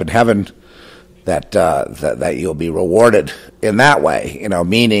treasures up in heaven, that you'll be rewarded in that way.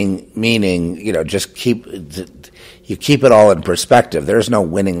 Meaning, just keep it all in perspective. There's no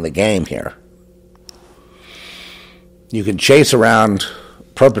winning the game here. You can chase around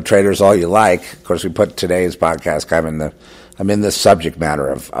perpetrators all you like. Of course, we put today's podcast I'm in this subject matter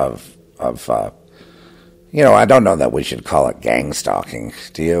of I don't know that we should call it gang stalking.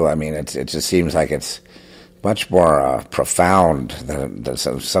 Do you? I mean, it just seems like it's much more profound than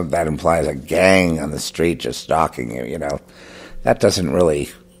that implies a gang on the street just stalking you. That doesn't really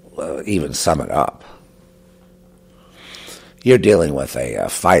even sum it up. You're dealing with a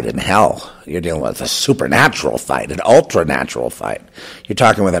fight in hell. You're dealing with a supernatural fight, an ultra-natural fight. You're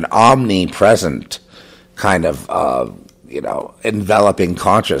talking with an omnipresent kind of, enveloping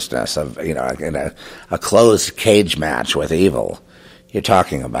consciousness of, in a closed cage match with evil. You're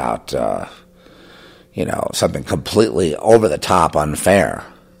talking about, something completely over the top unfair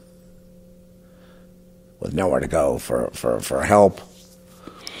with nowhere to go for help.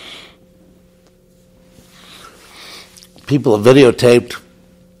 People have videotaped,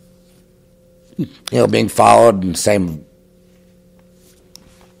 being followed, and same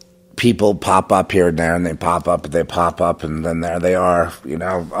people pop up here and there, and they pop up, and then there they are,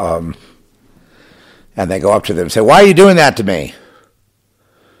 and they go up to them and say, "Why are you doing that to me?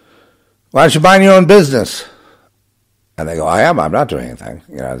 Why don't you mind your own business?" And they go, I'm not doing anything.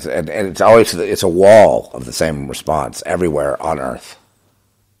 And it's always, it's a wall of the same response everywhere on earth.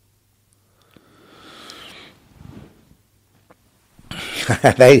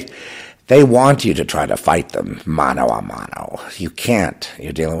 They want you to try to fight them mano a mano. You can't.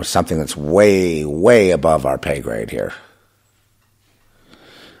 You're dealing with something that's way, way above our pay grade here.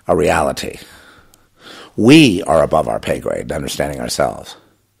 A reality. We are above our pay grade in understanding ourselves.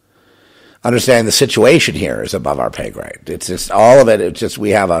 Understanding the situation here is above our pay grade. It's just all of it. It's just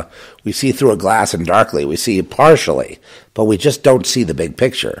we see through a glass and darkly. We see partially, but we just don't see the big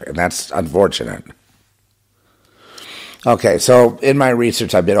picture, and that's unfortunate. Okay, so in my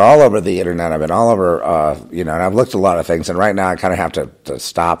research, I've been all over the internet. I've been all over, and I've looked at a lot of things. And right now, I kind of have to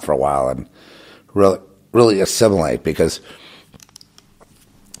stop for a while and really assimilate, because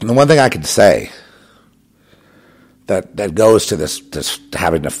the one thing I can say that goes to this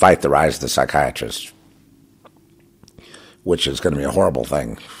having to fight the rise of the psychiatrist, which is going to be a horrible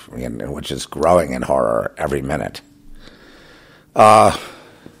thing, and which is growing in horror every minute,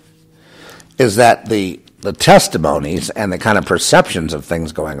 is that the testimonies and the kind of perceptions of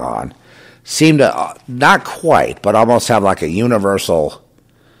things going on seem to not quite, but almost have like a universal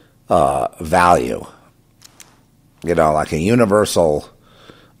value, like a universal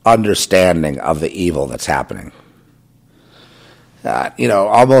understanding of the evil that's happening.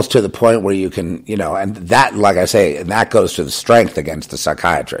 Almost to the point where you can, and that, like I say, and that goes to the strength against the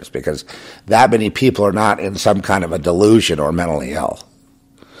psychiatrist, because that many people are not in some kind of a delusion or mentally ill.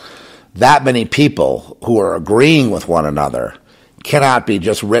 That many people who are agreeing with one another cannot be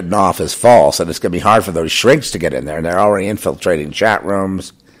just written off as false, and it's going to be hard for those shrinks to get in there, and they're already infiltrating chat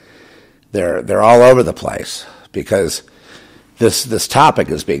rooms. They're all over the place, because this topic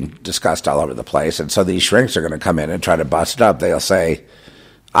is being discussed all over the place, and so these shrinks are going to come in and try to bust it up. They'll say,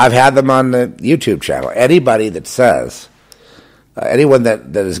 I've had them on the YouTube channel. Anybody that says, anyone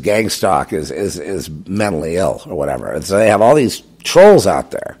that is gang stalk is mentally ill or whatever. And so they have all these trolls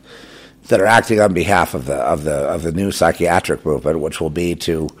out there that are acting on behalf of the new psychiatric movement, which will be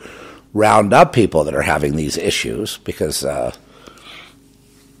to round up people that are having these issues, because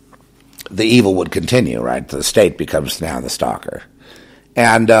the evil would continue, right? The state becomes now the stalker.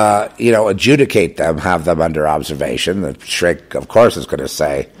 And, adjudicate them, have them under observation. The shrink, of course, is going to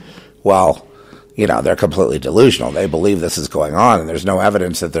say, well, they're completely delusional. They believe this is going on, and there's no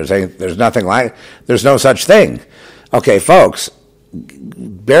evidence that there's no such thing. Okay, folks,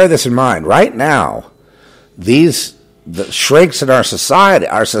 bear this in mind. Right now, the shrinks in our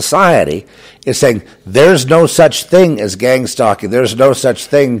society is saying there's no such thing as gang stalking. There's no such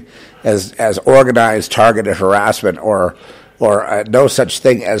thing as organized targeted harassment or no such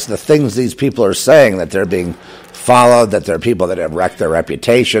thing as the things these people are saying, that they're being followed, that there are people that have wrecked their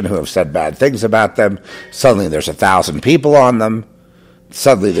reputation, who have said bad things about them. Suddenly there's 1,000 people on them.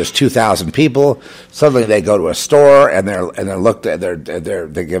 Suddenly there's 2,000 people. Suddenly they go to a store and they're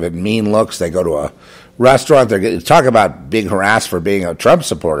given mean looks. They go to a restaurant. Talk about being harassed for being a Trump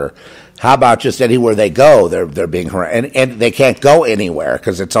supporter. How about just anywhere they go, they're being harassed, and they can't go anywhere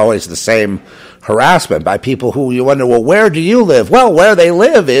because it's always the same harassment by people who you wonder, well, where do you live? Well, where they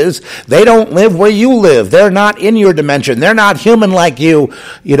live is they don't live where you live. They're not in your dimension. They're not human like you.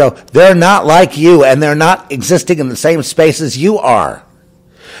 They're not like you, and they're not existing in the same space as you are.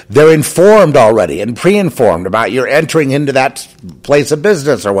 They're informed already and pre-informed about your entering into that place of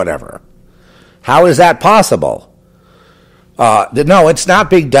business or whatever. How is that possible? No, it's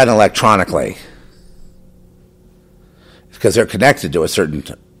not being done electronically. It's because they're connected to a certain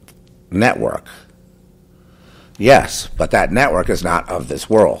network. Yes, but that network is not of this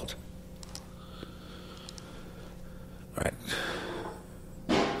world. Right.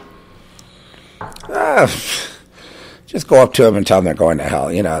 Just go up to them and tell them they're going to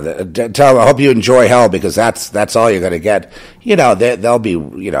hell. Tell them, I hope you enjoy hell because that's all you're going to get. They'll be,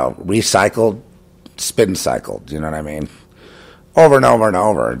 recycled, spin cycled. You know what I mean? Over and over and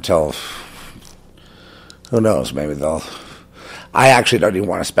over until, who knows, maybe they'll... I actually don't even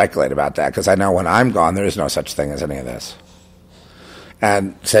want to speculate about that because I know when I'm gone, there is no such thing as any of this.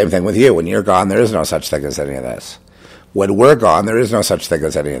 And same thing with you. When you're gone, there is no such thing as any of this. When we're gone, there is no such thing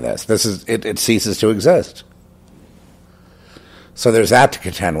as any of this. It ceases to exist. So there's that to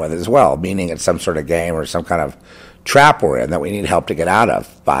contend with as well, meaning it's some sort of game or some kind of trap we're in that we need help to get out of.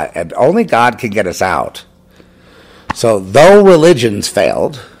 And only God can get us out. So though religions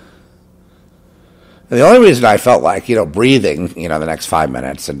failed, and the only reason I felt like, breathing, the next 5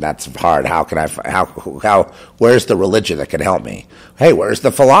 minutes, and that's hard. Where's the religion that can help me? Hey, where's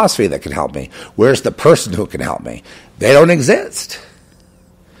the philosophy that can help me? Where's the person who can help me? They don't exist.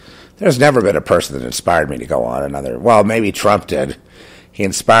 There's never been a person that inspired me to go on another. Well, maybe Trump did. He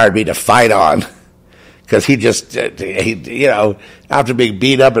inspired me to fight on. Because after being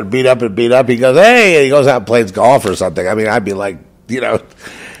beat up and beat up and beat up, he goes, hey, and he goes out and plays golf or something. I mean, I'd be like,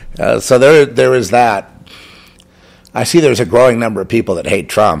 so there is that. I see there's a growing number of people that hate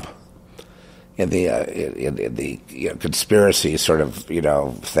Trump in the conspiracy sort of,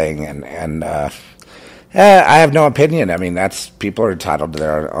 thing. And I have no opinion. I mean, people are entitled to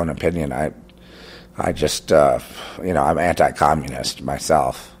their own opinion. I just, I'm anti-communist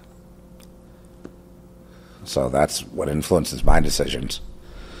myself. So that's what influences my decisions.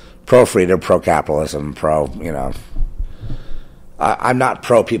 Pro-freedom, pro-capitalism, I'm not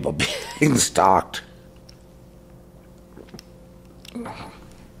pro-people being stalked.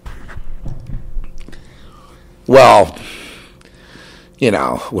 Well,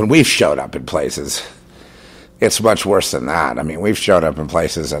 when we've showed up in places, it's much worse than that. I mean, we've showed up in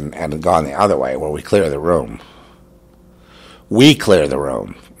places and gone the other way where we clear the room. We clear the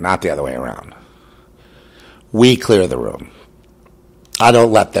room, not the other way around. We clear the room. I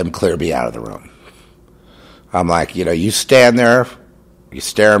don't let them clear me out of the room. I'm like, you stand there, you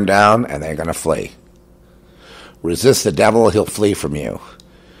stare them down, and they're going to flee. Resist the devil, he'll flee from you.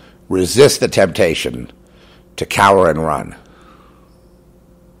 Resist the temptation to cower and run.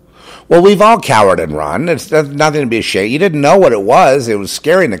 Well, we've all cowered and run. It's nothing to be ashamed. You didn't know what it was. It was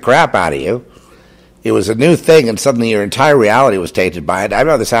scaring the crap out of you. It was a new thing, and suddenly your entire reality was tainted by it. I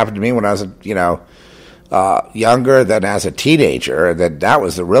know this happened to me when I was, younger than as a teenager. That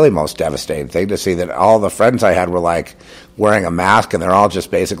was the really most devastating thing, to see that all the friends I had were like wearing a mask and they're all just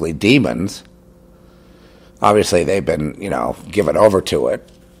basically demons. Obviously, they've been, given over to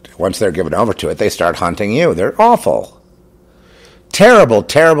it. Once they're given over to it, they start hunting you. They're awful. Terrible,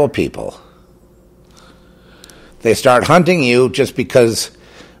 terrible people. They start hunting you just because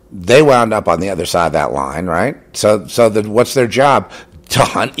they wound up on the other side of that line, right? So what's their job? To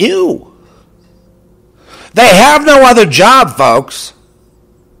hunt you. They have no other job, folks.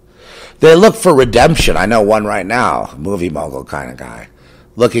 They look for redemption. I know one right now, movie mogul kind of guy,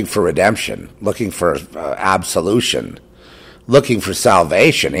 looking for redemption, looking for absolution, looking for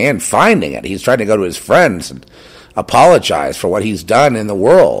salvation and finding it. He's trying to go to his friends and apologize for what he's done in the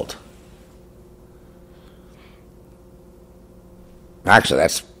world. Actually,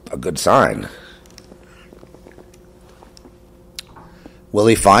 that's a good sign. Will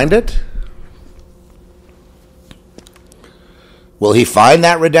he find it? Will he find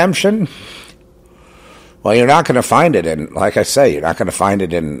that redemption? Well, you're not going to find it in, like I say, you're not going to find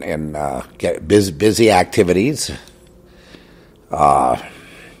it in busy activities.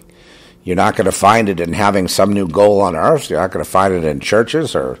 You're not going to find it in having some new goal on earth. You're not going to find it in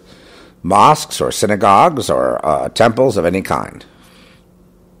churches or mosques or synagogues or temples of any kind.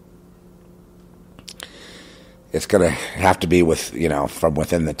 It's going to have to be from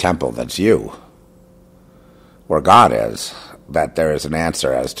within the temple that's you, where God is. That there is an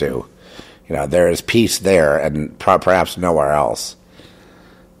answer as to, there is peace there and perhaps nowhere else.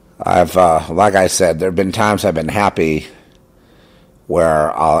 I've, like I said, there have been times I've been happy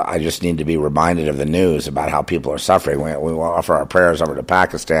where I just need to be reminded of the news about how people are suffering. We offer our prayers over to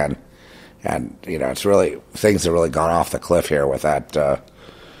Pakistan, and it's really, things have really gone off the cliff here with that. The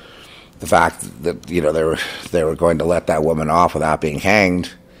fact that they were going to let that woman off without being hanged,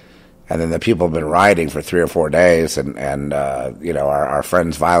 and then the people have been rioting for 3 or 4 days, and our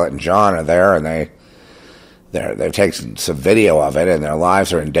friends Violet and John are there, and they've taken some video of it, and their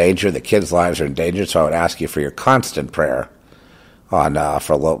lives are in danger. The kids' lives are in danger. So I would ask you for your constant prayer on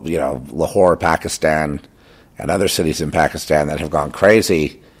for Lahore, Pakistan, and other cities in Pakistan that have gone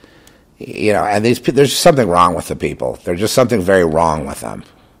crazy. And there's something wrong with the people. There's just something very wrong with them.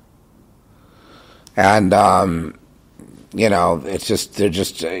 And it's just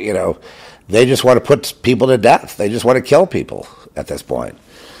they just want to put people to death. They just want to kill people at this point.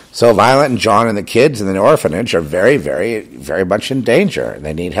 So Violet and John and the kids in the orphanage are very, very, very much in danger, and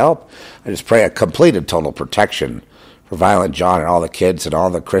they need help. I just pray a complete and total protection for Violet and John and all the kids and all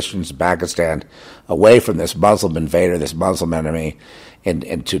the Christians in Pakistan away from this Muslim invader, this Muslim enemy,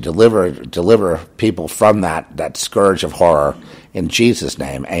 and to deliver people from that scourge of horror. In Jesus'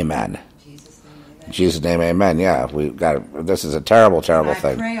 name, amen. In Jesus' name, amen. Yeah, this is a terrible, terrible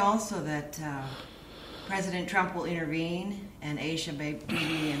thing. I pray also that President Trump will intervene and Aisha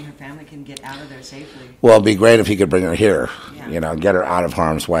Bibi and her family can get out of there safely. Well, it'd be great if he could bring her here, get her out of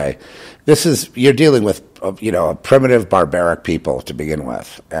harm's way. You're dealing with, a primitive, barbaric people to begin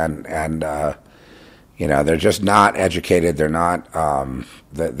with, and they're just not educated. They're not,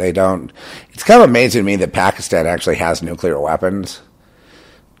 they don't. It's kind of amazing to me that Pakistan actually has nuclear weapons.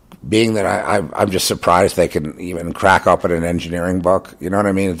 Being that I'm just surprised they can even crack open an engineering book. You know what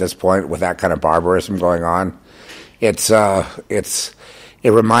I mean? At this point, with that kind of barbarism going on, it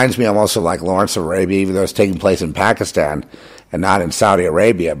reminds me almost of like Lawrence of Arabia, even though it's taking place in Pakistan and not in Saudi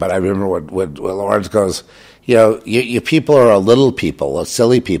Arabia. But I remember when Lawrence goes, you people are a little people, a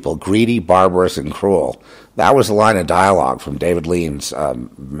silly people, greedy, barbarous, and cruel. That was a line of dialogue from David Lean's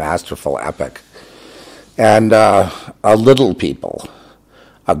masterful epic. And a little people,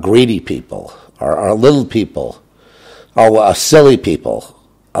 a greedy people, or a little people, a silly people,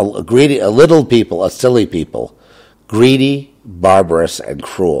 a little people, a silly people, greedy, barbarous, and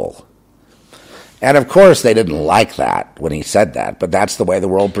cruel. And of course they didn't like that when he said that, but that's the way the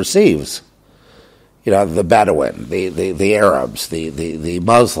world perceives. The Bedouin, the Arabs, the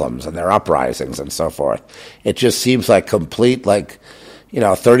Muslims and their uprisings and so forth. It just seems like complete,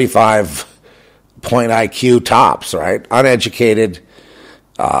 35-point IQ tops, right? Uneducated,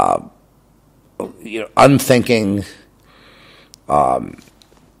 unthinking,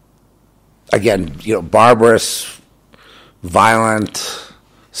 barbarous, violent,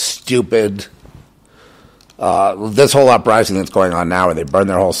 stupid. This whole uprising that's going on now, where they burn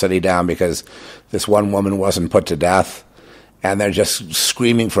their whole city down because this one woman wasn't put to death, and they're just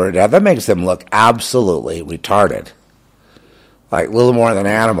screaming for her death. That makes them look absolutely retarded, like little more than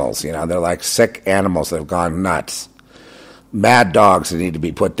animals. They're like sick animals that have gone nuts. Mad dogs that need to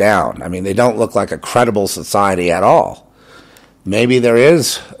be put down. I mean, they don't look like a credible society at all. Maybe there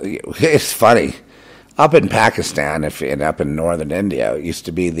is. It's funny. Up in Pakistan, up in northern India, it used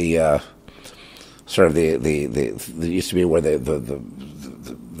to be the used to be where the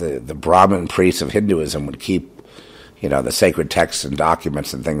Brahmin priests of Hinduism would keep, the sacred texts and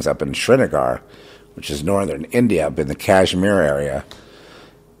documents and things up in Srinagar, which is northern India, up in the Kashmir area,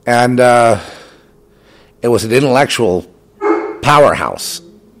 and it was an intellectual powerhouse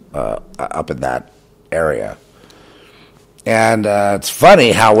up in that area. And it's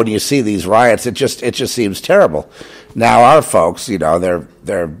funny how when you see these riots, it just seems terrible. Now our folks,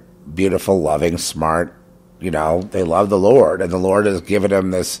 they're beautiful, loving, smart. They love the Lord, and the Lord has given them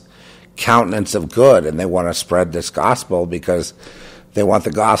this countenance of good, and they want to spread this gospel because they want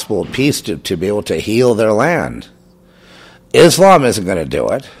the gospel of peace to be able to heal their land. Islam isn't going to do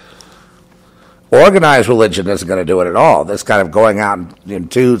it. Organized religion isn't going to do it at all. This kind of going out in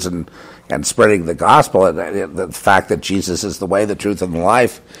twos and spreading the gospel, and the fact that Jesus is the way, the truth, and the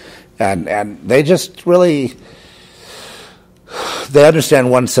life, and they just really, they understand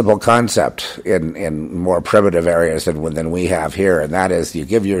one simple concept in more primitive areas than we have here, and that is you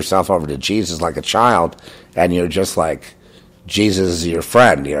give yourself over to Jesus like a child, and you're just like Jesus is your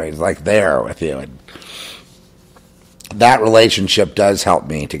friend. He's like there with you, and that relationship does help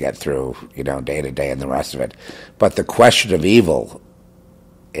me to get through, day to day and the rest of it. But the question of evil,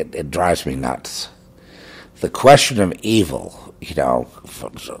 it drives me nuts. The question of evil,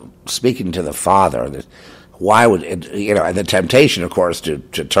 speaking to the Father, why would it, and the temptation, of course, to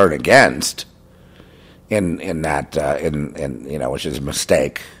turn against in that, which is a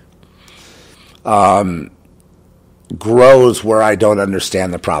mistake, grows where I don't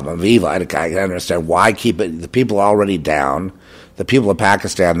understand the problem of evil. I can understand why keep it. The people are already down. The people of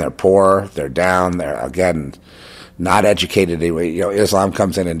Pakistan, they're poor, they're down, they're, again, not educated. Islam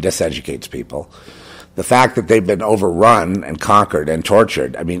comes in and diseducates people. The fact that they've been overrun and conquered and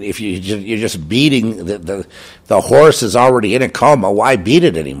tortured. I mean, if you're just beating, the horse is already in a coma, why beat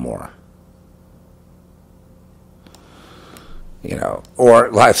it anymore?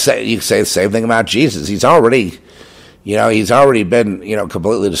 Or let's say you say the same thing about Jesus. He's already been,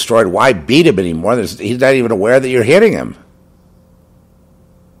 completely destroyed. Why beat him anymore? He's not even aware that you're hitting him.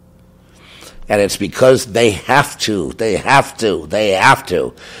 And it's because they have to,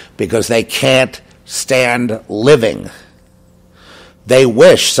 because they can't stand living. They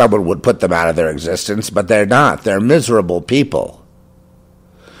wish someone would put them out of their existence, but they're not. They're miserable people.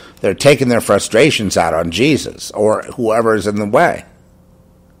 They're taking their frustrations out on Jesus or whoever is in the way.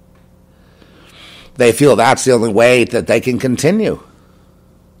 They feel that's the only way that they can continue.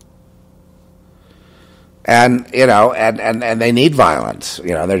 And, and they need violence.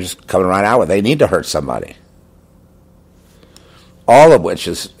 They're just coming right out with it. They need to hurt somebody. All of which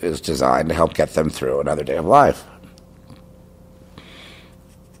is designed to help get them through another day of life.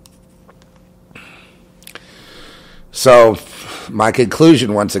 So, my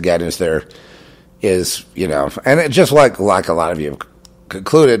conclusion, once again, is and it just like a lot of you have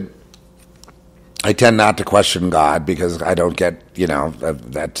concluded, I tend not to question God because I don't get,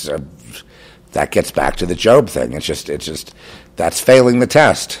 that gets back to the Job thing. It's just that's failing the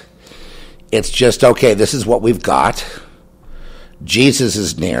test. It's just, okay, this is what we've got. Jesus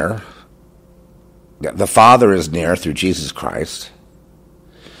is near. The Father is near through Jesus Christ.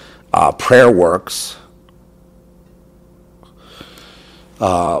 Prayer works.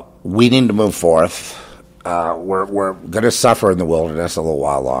 We need to move forth. We're going to suffer in the wilderness a little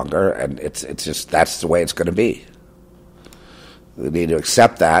while longer, and it's just that's the way it's going to be. We need to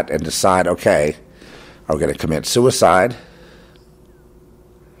accept that and decide, okay, are we going to commit suicide?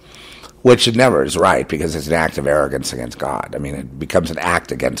 Which it never is right because it's an act of arrogance against God. I mean, it becomes an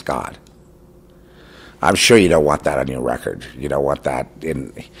act against God. I'm sure you don't want that on your record. You don't want that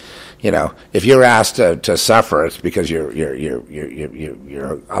in, if you're asked to suffer, it's because you're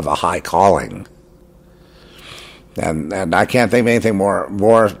of a high calling. And I can't think of anything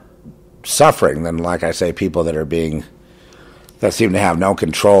more suffering than, like I say, people that seem to have no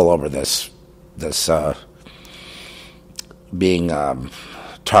control over this being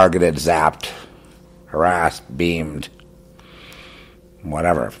targeted, zapped, harassed, beamed,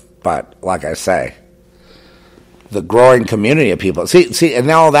 whatever. But like I say, the growing community of people see,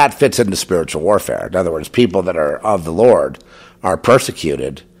 and all that fits into spiritual warfare. In other words, people that are of the Lord are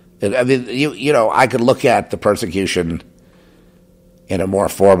persecuted. I mean, I could look at the persecution in a more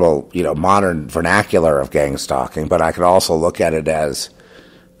formal, modern vernacular of gang stalking, but I could also look at it as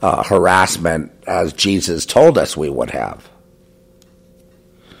harassment as Jesus told us we would have.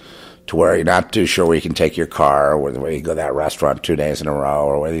 To where you're not too sure where you can take your car, or where you can go to that restaurant 2 days in a row,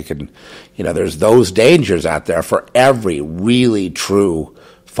 or whether you can, there's those dangers out there for every really true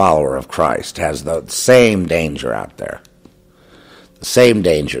follower of Christ has the same danger out there. The same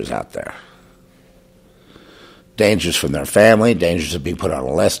dangers out there. Dangers from their family, dangers of being put on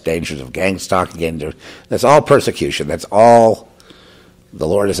a list, dangers of gang stalking. That's all persecution. That's all the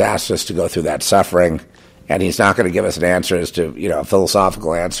Lord has asked us to go through that suffering, and He's not going to give us an answer as to, a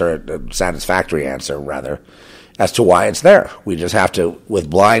philosophical answer, a satisfactory answer, rather, as to why it's there. We just have to, with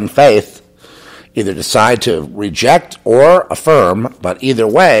blind faith, either decide to reject or affirm, but either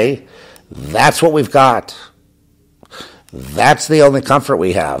way, that's what we've got. That's the only comfort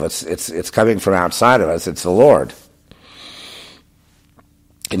we have. It's coming from outside of us. It's the Lord.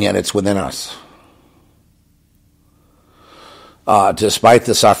 And yet it's within us. Despite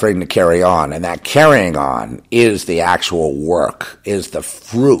the suffering to carry on. And that carrying on is the actual work, is the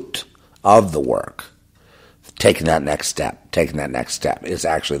fruit of the work. Taking that next step is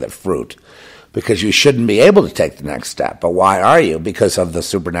actually the fruit. Because you shouldn't be able to take the next step. But why are you? Because of the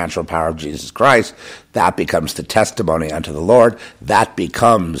supernatural power of Jesus Christ. That becomes the testimony unto the Lord. That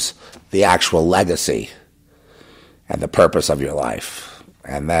becomes the actual legacy and the purpose of your life.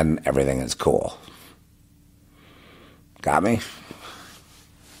 And then everything is cool. Got me?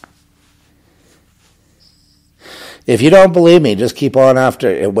 If you don't believe me, just keep on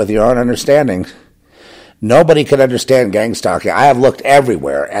after with your own understanding. Nobody can understand gang stalking. I have looked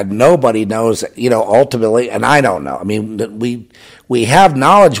everywhere, and nobody knows, ultimately, and I don't know. I mean, we have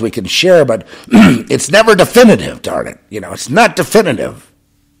knowledge we can share, but it's never definitive, darn it. It's not definitive.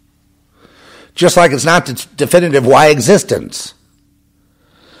 Just like it's not definitive why existence.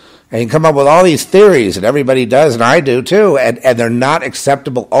 And you come up with all these theories, and everybody does, and I do too, and they're not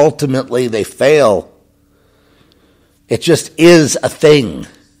acceptable. Ultimately, they fail. It just is a thing.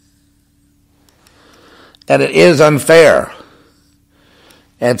 And it is unfair.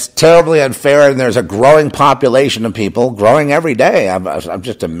 And it's terribly unfair, and there's a growing population of people, growing every day. I'm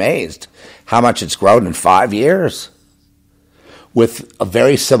just amazed how much it's grown in 5 years, with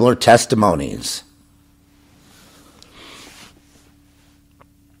very similar testimonies.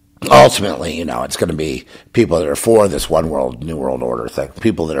 Ultimately, it's going to be people that are for this one world, new world order thing,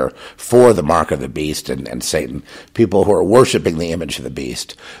 people that are for the mark of the beast and Satan, people who are worshiping the image of the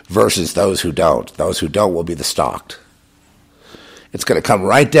beast, versus those who don't. Those who don't will be the stalked. It's going to come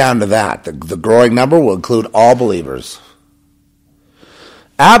right down to that. The growing number will include all believers.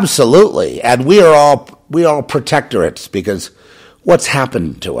 Absolutely. And we are all protectorates, because what's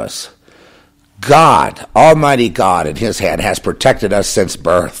happened to us? God, Almighty God, in His hand, has protected us since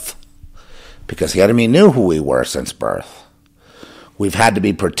birth, because the enemy knew who we were since birth. We've had to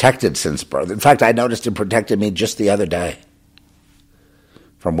be protected since birth. In fact, I noticed it protected me just the other day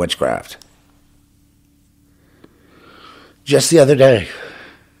from witchcraft. Just the other day.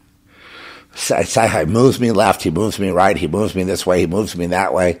 He moves me left, he moves me right, he moves me this way, he moves me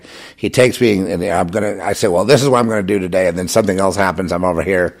that way. He takes me, and I say, well, this is what I'm going to do today, and then something else happens, I'm over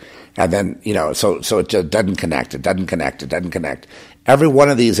here. And then, so it just doesn't connect. It doesn't connect. Every one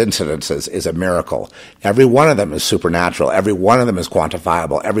of these incidences is a miracle. Every one of them is supernatural. Every one of them is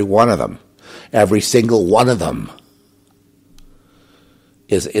quantifiable. Every one of them. Every single one of them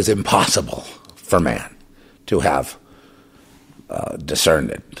is impossible for man to have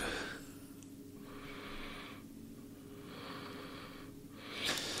discerned it.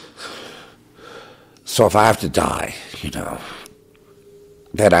 So if I have to die,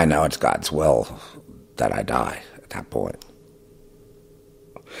 then I know it's God's will that I die at that point.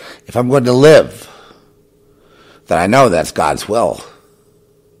 If I'm going to live, then I know that's God's will.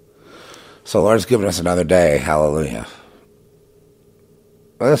 So the Lord's given us another day. Hallelujah.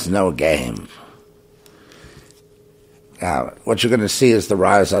 Well, this is no game. What you're going to see is the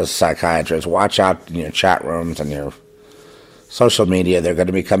rise of psychiatrists. Watch out in your chat rooms and your social media. They're going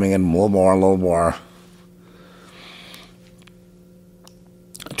to be coming in a little more.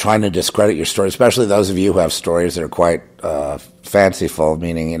 Trying to discredit your story, especially those of you who have stories that are quite fanciful,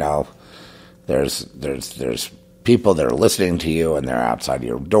 meaning, there's people that are listening to you, and they're outside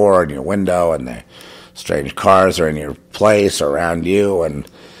your door and your window, and their strange cars are in your place or around you, and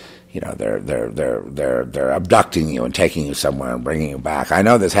they're abducting you and taking you somewhere and bringing you back. I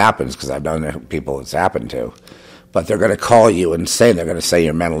know this happens because I've known people it's happened to, but they're going to call you and they're going to say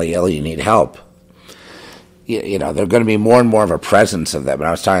you're mentally ill, you need help. There's going to be more and more of a presence of them. And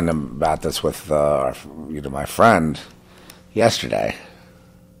I was talking about this with my friend yesterday.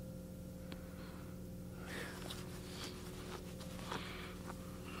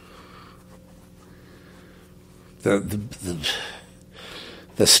 The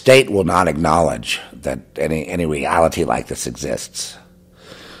state will not acknowledge that any reality like this exists.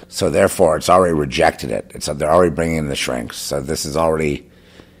 So therefore, it's already rejected it. They're already bringing in the shrinks. So this is already,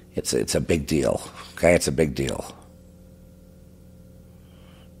 it's a big deal. Okay, it's a big deal.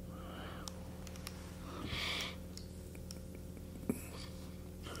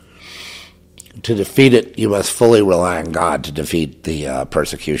 To defeat it, you must fully rely on God to defeat the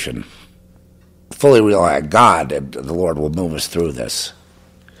persecution. Fully rely on God, and the Lord will move us through this.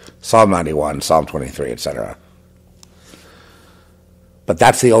 Psalm 91, Psalm 23, etc. But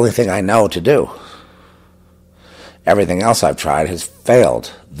that's the only thing I know to do. Everything else I've tried has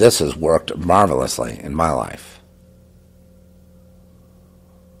failed. This has worked marvelously in my life.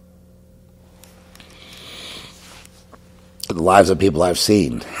 The lives of people I've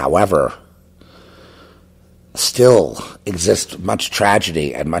seen, however, still exist much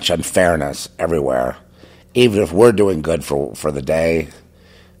tragedy and much unfairness everywhere. Even if we're doing good for the day,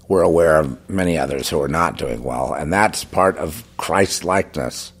 we're aware of many others who are not doing well. And that's part of Christ's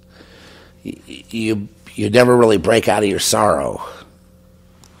likeness. You never really break out of your sorrow,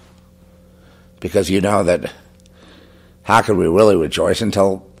 because you know that how can we really rejoice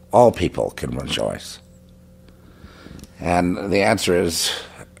until all people can rejoice? And the answer is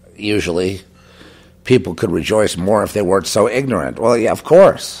usually people could rejoice more if they weren't so ignorant. Well, yeah, of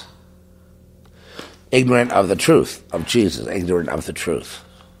course. Ignorant of the truth of Jesus, ignorant of the truth.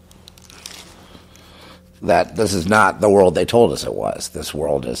 That this is not the world they told us it was. This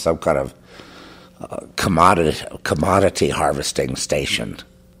world is some kind of commodity harvesting station.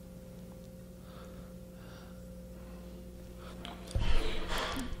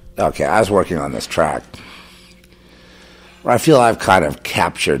 Okay, I was working on this track. I feel I've kind of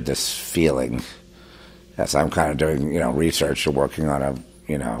captured this feeling as I'm kind of doing, research or working on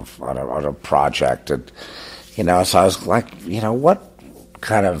a project. And, so I was like, what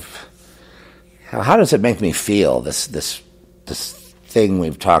kind of, how does it make me feel, this thing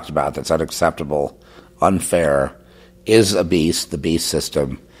we've talked about that's unacceptable, unfair, is a beast, the beast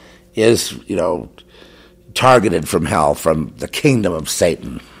system, is, targeted from hell, from the kingdom of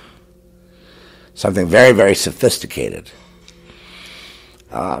Satan. Something very, very sophisticated.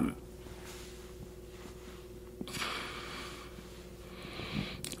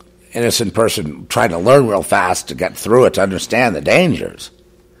 Innocent person trying to learn real fast to get through it, to understand the dangers.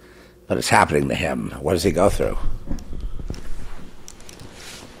 But it's happening to him. What does he go through?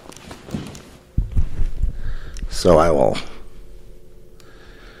 So I will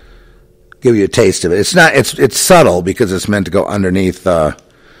give you a taste of it. It's subtle because it's meant to go underneath a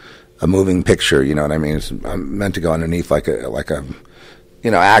moving picture. You know what I mean? It's meant to go underneath like a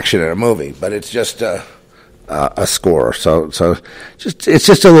action in a movie. But it's just a score. So it's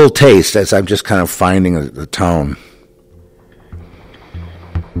just a little taste as I'm just kind of finding the tone.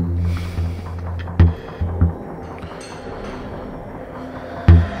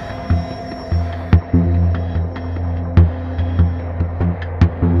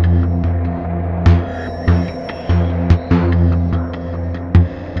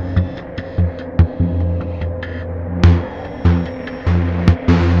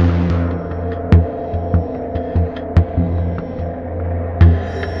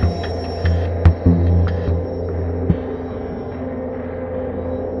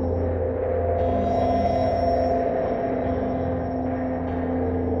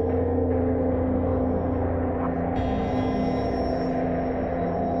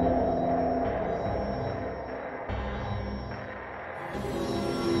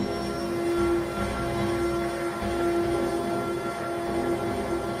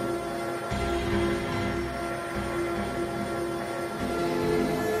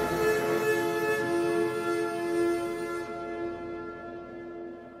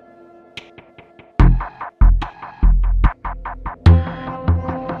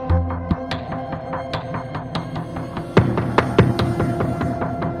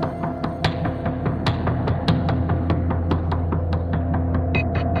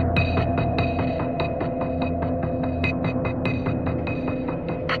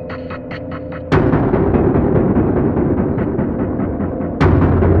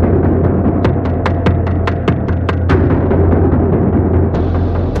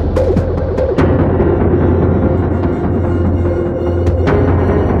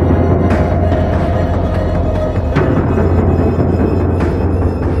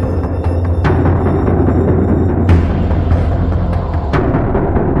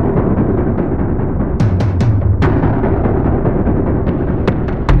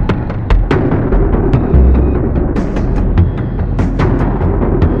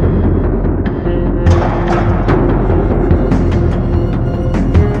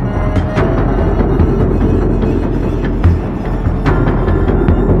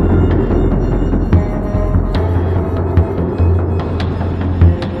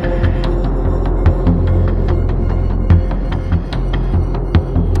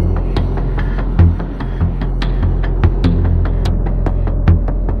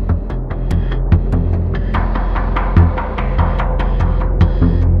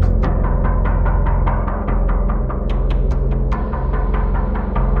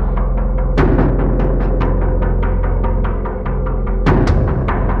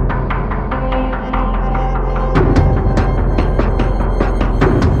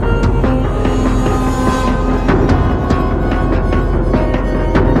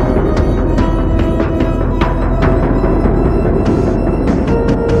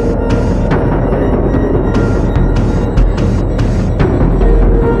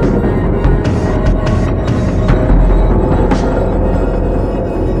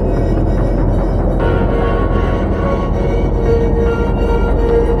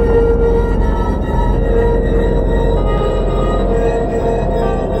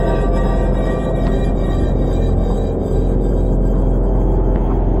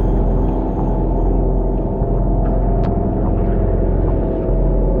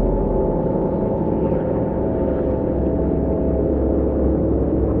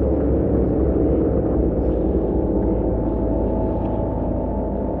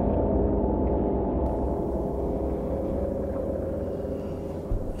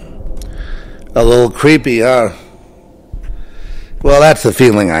 A little creepy, huh? Well, that's the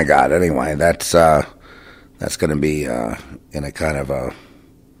feeling I got anyway. That's going to be in a kind of a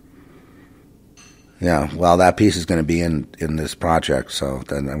Yeah, well, that piece is going to be in this project, so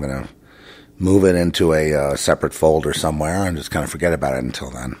then I'm going to move it into a separate folder somewhere and just kind of forget about it until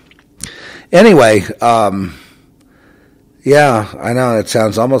then. Anyway, yeah, I know it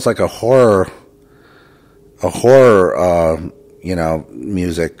sounds almost like a horror,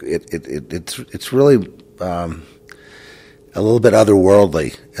 music. It's really a little bit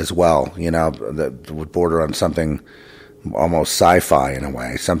otherworldly as well. That would border on something almost sci-fi in a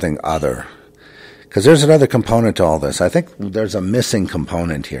way, something other. Because there's another component to all this. I think there's a missing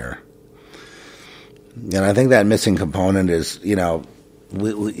component here. And I think that missing component is, it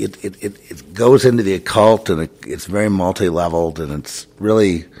goes into the occult, and it's very multi-leveled, and it's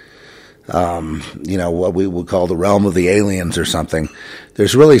really, what we would call the realm of the aliens or something.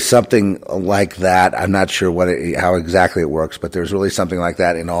 There's really something like that. I'm not sure how exactly it works, but there's really something like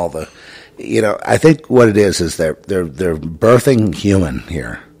that in all the, I think what it is they're birthing human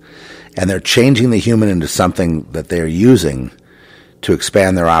here. And they're changing the human into something that they're using to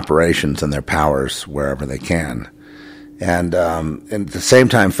expand their operations and their powers wherever they can. And at the same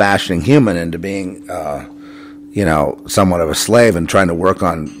time fashioning human into being, somewhat of a slave and trying to work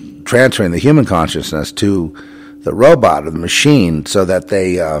on transferring the human consciousness to the robot or the machine so that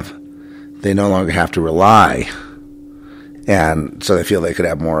they no longer have to rely. And so they feel they could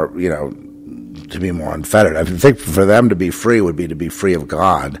have more, to be more unfettered. I think for them to be free would be to be free of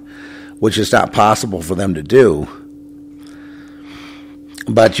God, which is not possible for them to do.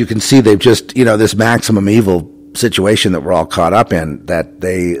 But you can see they've just, this maximum evil situation that we're all caught up in, that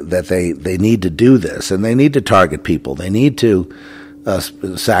they need to do this, and they need to target people. They need to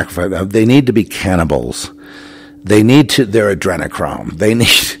sacrifice. They need to be cannibals. They're adrenochrome. They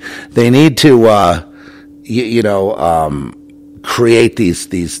need to, create these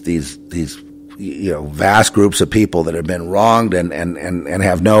vast groups of people that have been wronged and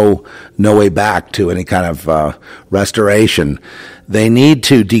have no way back to any kind of restoration. They need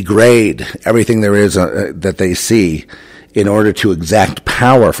to degrade everything there is that they see in order to exact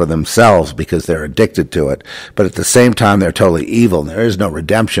power for themselves because they're addicted to it. But at the same time, they're totally evil. There is no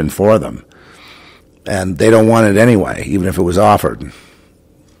redemption for them. And they don't want it anyway, even if it was offered.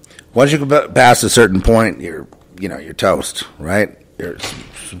 Once you go past a certain point, you're toast, right?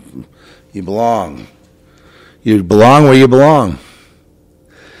 You belong. You belong where you belong.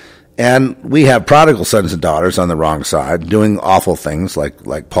 And we have prodigal sons and daughters on the wrong side doing awful things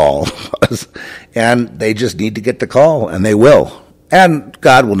like Paul was. And they just need to get the call, and they will. And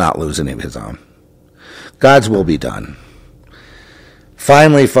God will not lose any of his own. God's will be done.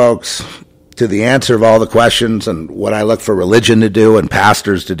 Finally, folks, to the answer of all the questions and what I look for religion to do and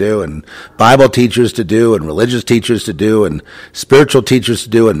pastors to do and Bible teachers to do and religious teachers to do and spiritual teachers to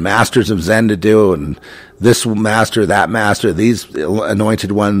do and masters of Zen to do and this master, that master, these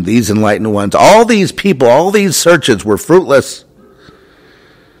anointed ones, these enlightened ones, all these people, all these searches were fruitless.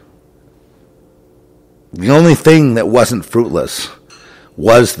 The only thing that wasn't fruitless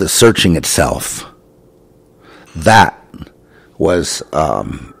was the searching itself. That was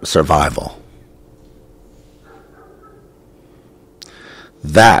survival.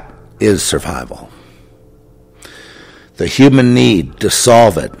 That is survival. The human need to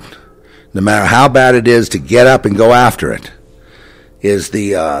solve it, no matter how bad it is, to get up and go after it, is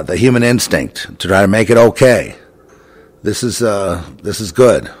the human instinct to try to make it okay. This is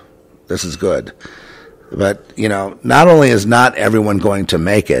good. This is good. But not only is not everyone going to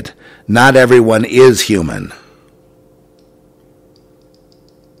make it, not everyone is human.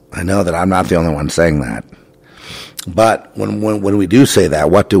 I know that I'm not the only one saying that. But when we do say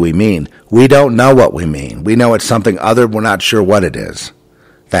that, what do we mean? We don't know what we mean. We know it's something other, we're not sure what it is.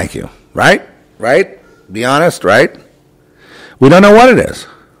 Thank you. Right? Right? Be honest, right? We don't know what it is.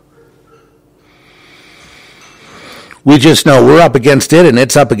 We just know we're up against it, and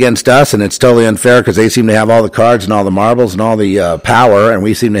it's up against us, and it's totally unfair because they seem to have all the cards and all the marbles and all the power, and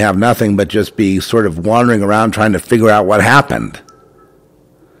we seem to have nothing but just be sort of wandering around trying to figure out what happened.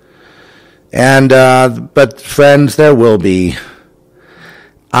 And, but friends, there will be,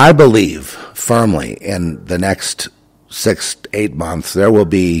 I believe firmly in the next 6 to 8 months, there will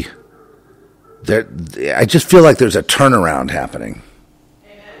be, I just feel like there's a turnaround happening.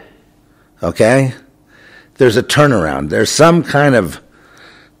 Amen. Okay? There's a turnaround. There's some kind of,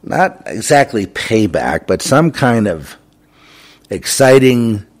 not exactly payback, but some kind of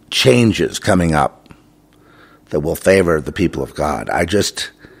exciting changes coming up that will favor the people of God. I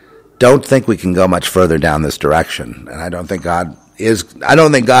just don't think we can go much further down this direction. And I don't think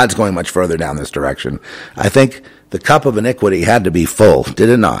God's going much further down this direction. I think the cup of iniquity had to be full, did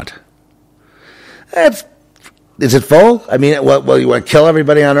it not? Is it full? I mean, well, you want to kill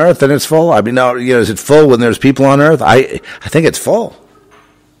everybody on Earth, and it's full? I mean, no, is it full when there's people on Earth? I think it's full.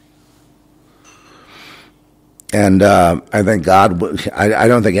 And I think God, I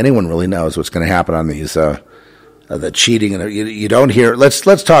don't think anyone really knows what's going to happen on these, the cheating. And you don't hear, let's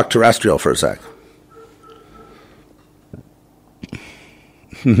talk terrestrial for a sec.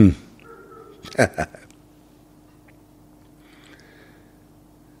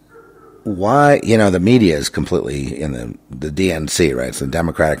 Why, the media is completely in the DNC, right? It's the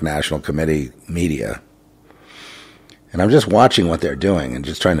Democratic National Committee media. And I'm just watching what they're doing and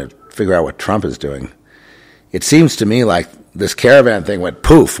just trying to figure out what Trump is doing. It seems to me like this caravan thing went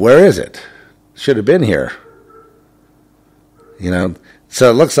poof. Where is it? Should have been here. So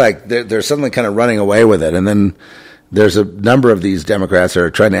it looks like they're suddenly kind of running away with it. And then there's a number of these Democrats that are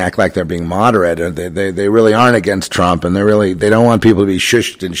trying to act like they're being moderate, and they really aren't against Trump, and they don't want people to be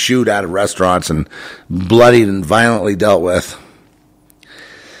shushed and shooed out of restaurants and bloodied and violently dealt with.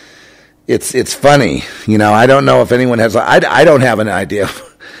 It's funny, I don't know if anyone has. I don't have an idea.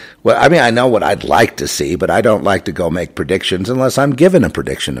 Well, I mean, I know what I'd like to see, but I don't like to go make predictions unless I'm given a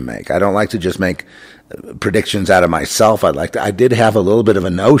prediction to make. I don't like to just make predictions out of myself. I did have a little bit of a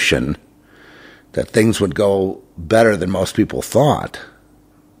notion that things would go better than most people thought.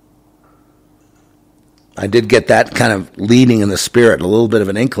 I did get that kind of leading in the spirit, a little bit of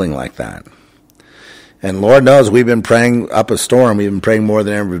an inkling like that. And Lord knows we've been praying up a storm. We've been praying more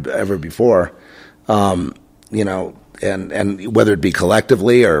than ever before. And whether it be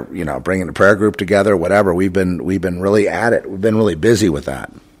collectively or, bringing a prayer group together, whatever, we've been really at it. We've been really busy with that.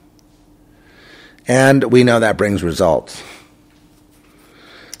 And we know that brings results.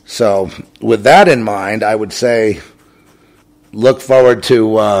 So with that in mind, I would say look forward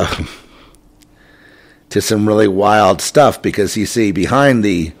to some really wild stuff, because you see behind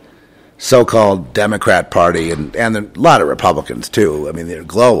the so-called Democrat Party and a lot of Republicans too. I mean, they're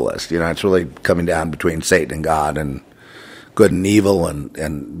globalists. It's really coming down between Satan and God and good and evil and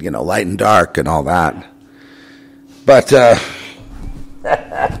light and dark and all that. But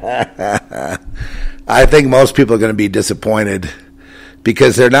I think most people are going to be disappointed,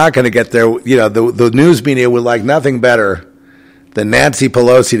 because they're not going to get their, the news media would like nothing better than Nancy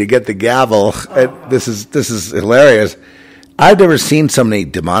Pelosi to get the gavel. This is hilarious. I've never seen so many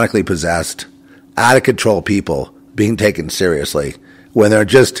demonically possessed, out of control people being taken seriously when they're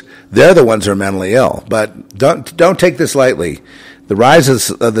the ones who are mentally ill. But don't take this lightly. The rise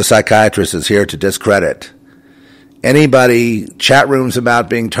of the psychiatrist is here to discredit anybody, chat rooms about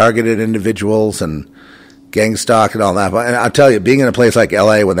being targeted individuals and gang stalk and all that. And I'll tell you, being in a place like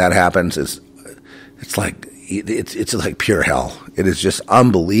LA when that happens it's like pure hell. It is just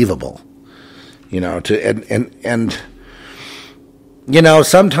unbelievable.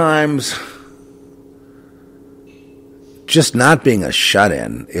 Sometimes just not being a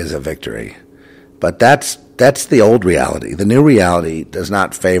shut-in is a victory. But that's the old reality. The new reality does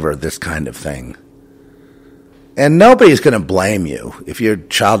not favor this kind of thing. And nobody's going to blame you if you're a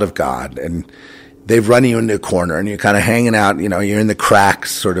child of God and they've run you into a corner and you're kind of hanging out, you're in the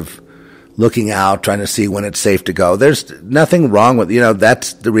cracks, sort of looking out, trying to see when it's safe to go. There's nothing wrong with,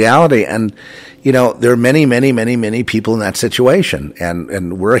 that's the reality. And, there are many, many, many, many people in that situation.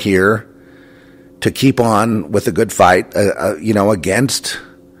 And we're here to keep on with a good fight, against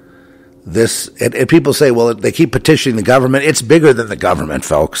this. And people say, well, they keep petitioning the government. It's bigger than the government,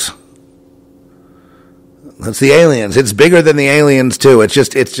 folks. It's the aliens. It's bigger than the aliens, too. It's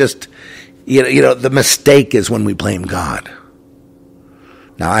just, the mistake is when we blame God.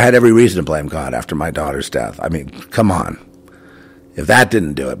 Now, I had every reason to blame God after my daughter's death. I mean, come on. If that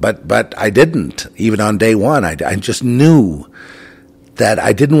didn't do it. But I didn't. Even on day one, I just knew that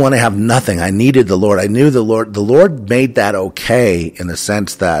I didn't want to have nothing. I needed the Lord. I knew the Lord. The Lord made that okay in the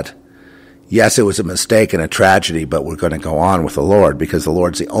sense that, yes, it was a mistake and a tragedy, but we're going to go on with the Lord because the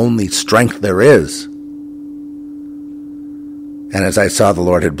Lord's the only strength there is. And as I saw the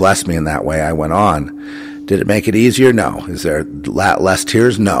Lord had blessed me in that way, I went on. Did it make it easier? No. Is there less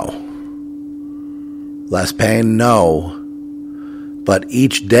tears? No. Less pain? No. But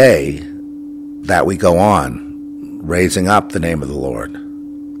each day that we go on, raising up the name of the Lord,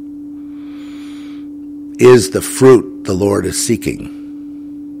 is the fruit the Lord is seeking.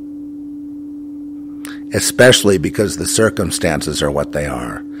 Especially because the circumstances are what they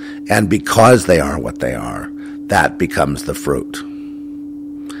are. And because they are what they are, that becomes the fruit.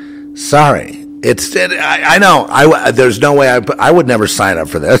 Sorry. I know. There's no way I would never sign up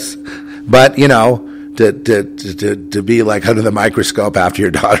for this. But, to be like under the microscope after your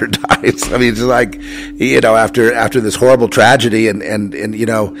daughter dies. I mean, it's like, after this horrible tragedy and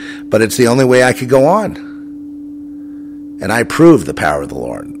but it's the only way I could go on. And I proved the power of the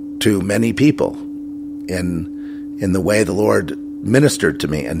Lord to many people in the way the Lord ministered to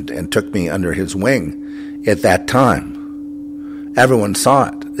me and took me under his wing at that time. Everyone saw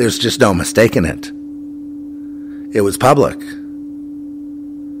it. There's just no mistaking it. It was public.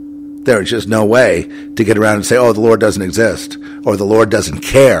 There was just no way to get around and say, oh, the Lord doesn't exist, or the Lord doesn't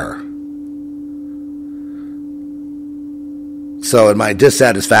care. So in my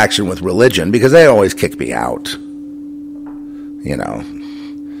dissatisfaction with religion, because they always kick me out,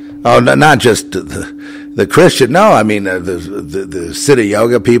 oh, not just the Christian, no, I mean the Siddha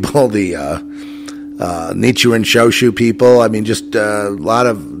Yoga people, the Nichiren Shoshu people, I mean just a lot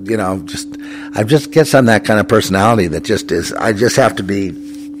of, I just guess I'm that kind of personality that just is, I just have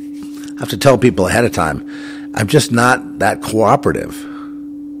to tell people ahead of time, I'm just not that cooperative.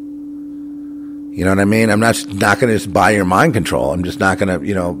 You know what I mean? I'm not going to just buy your mind control. I'm just not going to,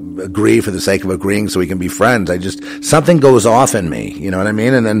 agree for the sake of agreeing so we can be friends. Something goes off in me. You know what I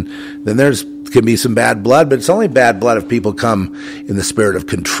mean? And then can be some bad blood, but it's only bad blood if people come in the spirit of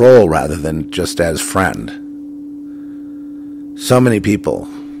control rather than just as friend. So many people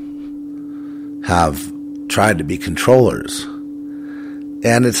have tried to be controllers.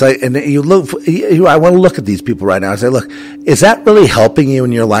 And it's like, and I want to look at these people right now and say, look, is that really helping you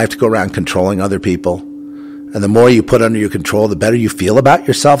in your life to go around controlling other people? And the more you put under your control, the better you feel about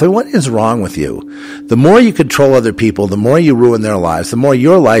yourself. And what is wrong with you? The more you control other people, the more you ruin their lives, the more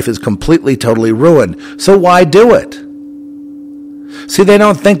your life is completely, totally ruined. So why do it? See, they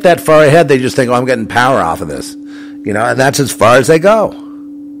don't think that far ahead. They just think, oh, I'm getting power off of this. And that's as far as they go.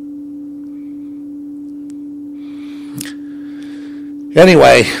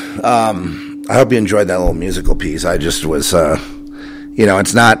 Anyway, I hope you enjoyed that little musical piece. I just was,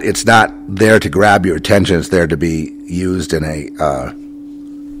 it's not there to grab your attention. It's there to be used with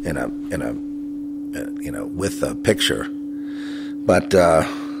a picture. But, last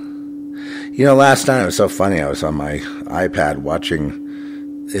night it was so funny. I was on my iPad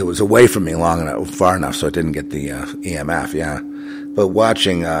watching, it was away from me far enough so it didn't get the EMF, yeah. But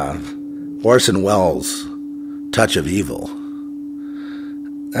watching Orson Welles' Touch of Evil.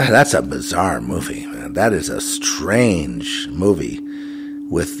 That's a bizarre movie, man. That is a strange movie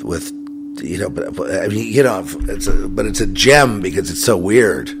with it's a gem because it's so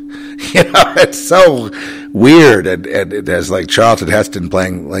weird. It's so weird, and it has like Charlton Heston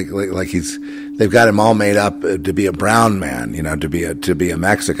playing like they've got him all made up to be a brown man, to be a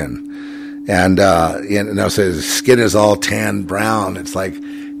Mexican, and so his skin is all tan brown. It's like,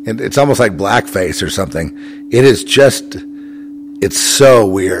 it's almost like blackface or something. It is just. It's so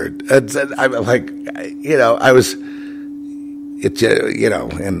weird. I'm like, I was, and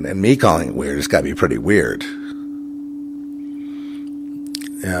me calling it weird, it's got to be pretty weird.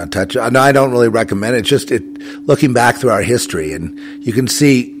 Yeah, no, I don't really recommend it. Just looking back through our history, and you can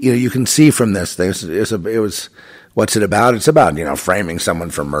see from this, it was, what's it about? It's about, framing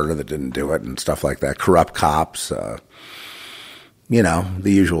someone for murder that didn't do it and stuff like that. Corrupt cops, the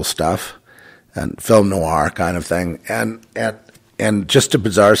usual stuff, and film noir kind of thing. And just a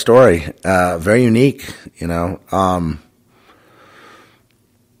bizarre story, very unique,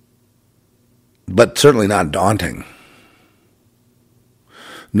 but certainly not daunting.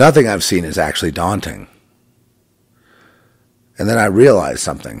 Nothing I've seen is actually daunting. And then I realized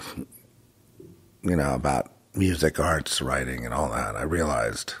something, about music, arts, writing, and all that. I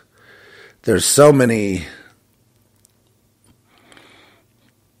realized there's so many.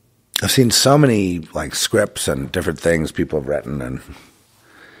 I've seen so many like scripts and different things people have written, and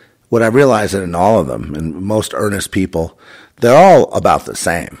what I realized that in all of them, and most earnest people, they're all about the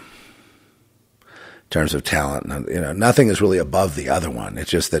same in terms of talent. And, nothing is really above the other one.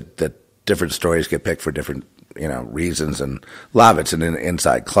 It's just that different stories get picked for different reasons, and a lot of it's an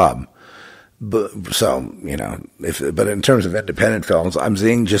inside club. But but in terms of independent films, I'm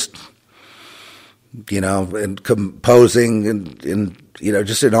seeing just and composing and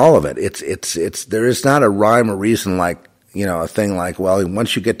just in all of it. It's there is not a rhyme or reason like, a thing like, well,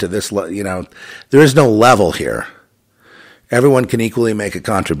 once you get to this, there is no level here. Everyone can equally make a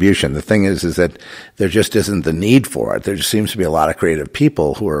contribution. The thing is that there just isn't the need for it. There just seems to be a lot of creative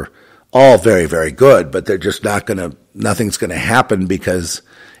people who are all very, very good, but they're just nothing's going to happen because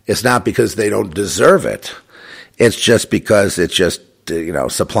it's not because they don't deserve it. It's just because it's just,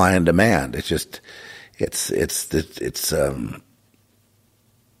 supply and demand. It's just, there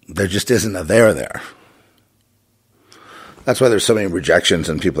just isn't a there. That's why there's so many rejections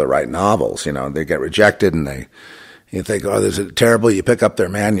in people that write novels. They get rejected and you think, oh, this is terrible. You pick up their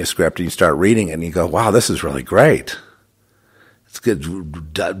manuscript and you start reading it and you go, wow, this is really great. It's good.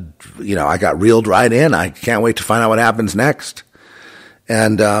 I got reeled right in. I can't wait to find out what happens next.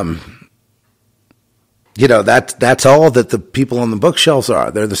 And, that's all that the people on the bookshelves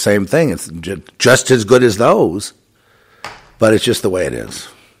are. They're the same thing. It's just as good as those, but it's just the way it is.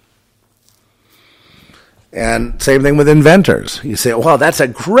 And same thing with inventors. You say, well, that's a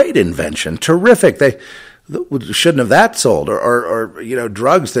great invention. Terrific. They shouldn't have that sold, or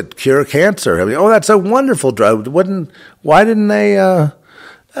drugs that cure cancer. I mean, that's a wonderful drug. Why didn't they?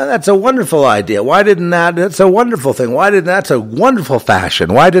 That's a wonderful idea. Why didn't that? That's a wonderful thing. That's a wonderful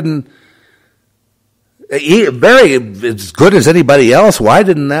fashion. Why didn't? Very as good as anybody else. Why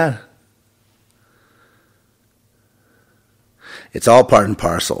didn't that? It's all part and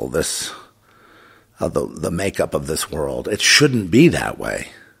parcel of the makeup of this world. It shouldn't be that way.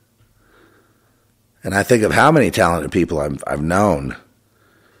 And I think of how many talented people I've known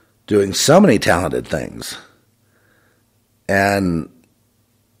doing so many talented things and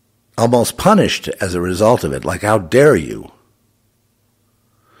almost punished as a result of it. Like, how dare you?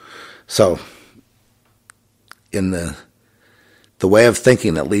 So, in the way of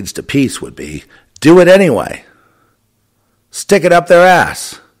thinking that leads to peace would be, do it anyway. Stick it up their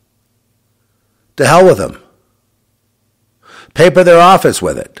ass. To hell with them. Paper their office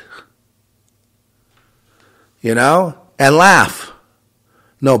with it. And laugh.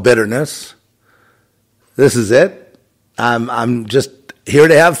 No bitterness. This is it. I'm just here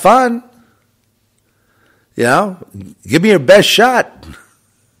to have fun. Give me your best shot.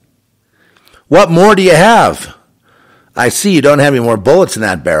 What more do you have? I see you don't have any more bullets in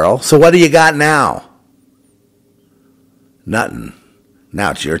that barrel, so what do you got now? Nothing.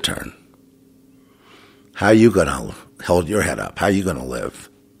 Now it's your turn. How are you going to hold your head up? How are you going to live?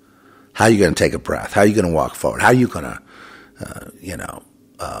 How are you going to take a breath? How are you going to walk forward? How are you going to,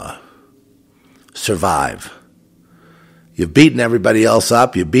 survive? You've beaten everybody else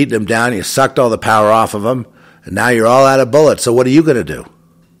up. You've beaten them down. You sucked all the power off of them. And now you're all out of bullets. So what are you going to do?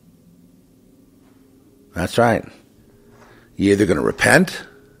 That's right. You're either going to repent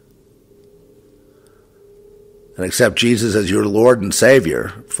and accept Jesus as your Lord and Savior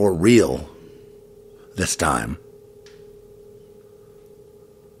for real this time.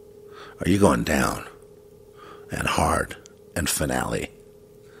 Are you going down and hard and finale,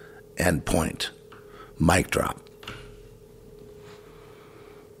 end point, mic drop?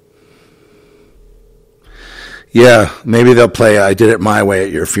 Yeah, maybe they'll play I Did It My Way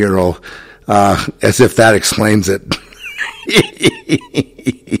at your funeral, as if that explains it.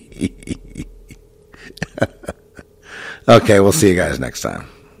 Okay, we'll see you guys next time.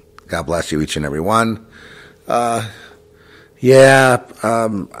 God bless you, each and every one. I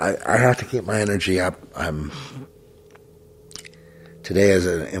have to keep my energy up. Today is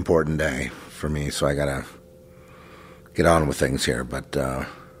an important day for me, so I gotta get on with things here. But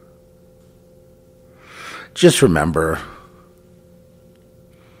just remember,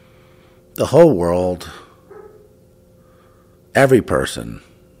 the whole world, every person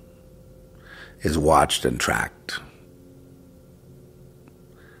is watched and tracked.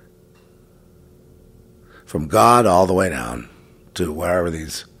 From God all the way down to wherever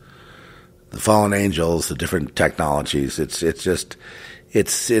the fallen angels, the different technologies. It is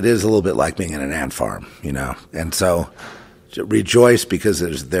a little bit like being in an ant farm, And so rejoice because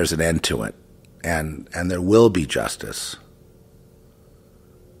there's an end to it, and there will be justice.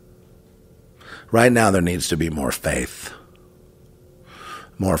 Right now there needs to be more faith,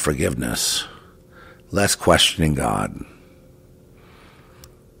 more forgiveness, less questioning God.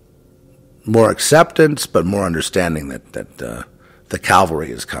 More acceptance, but more understanding that the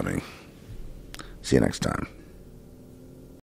Calvary is coming. See you next time.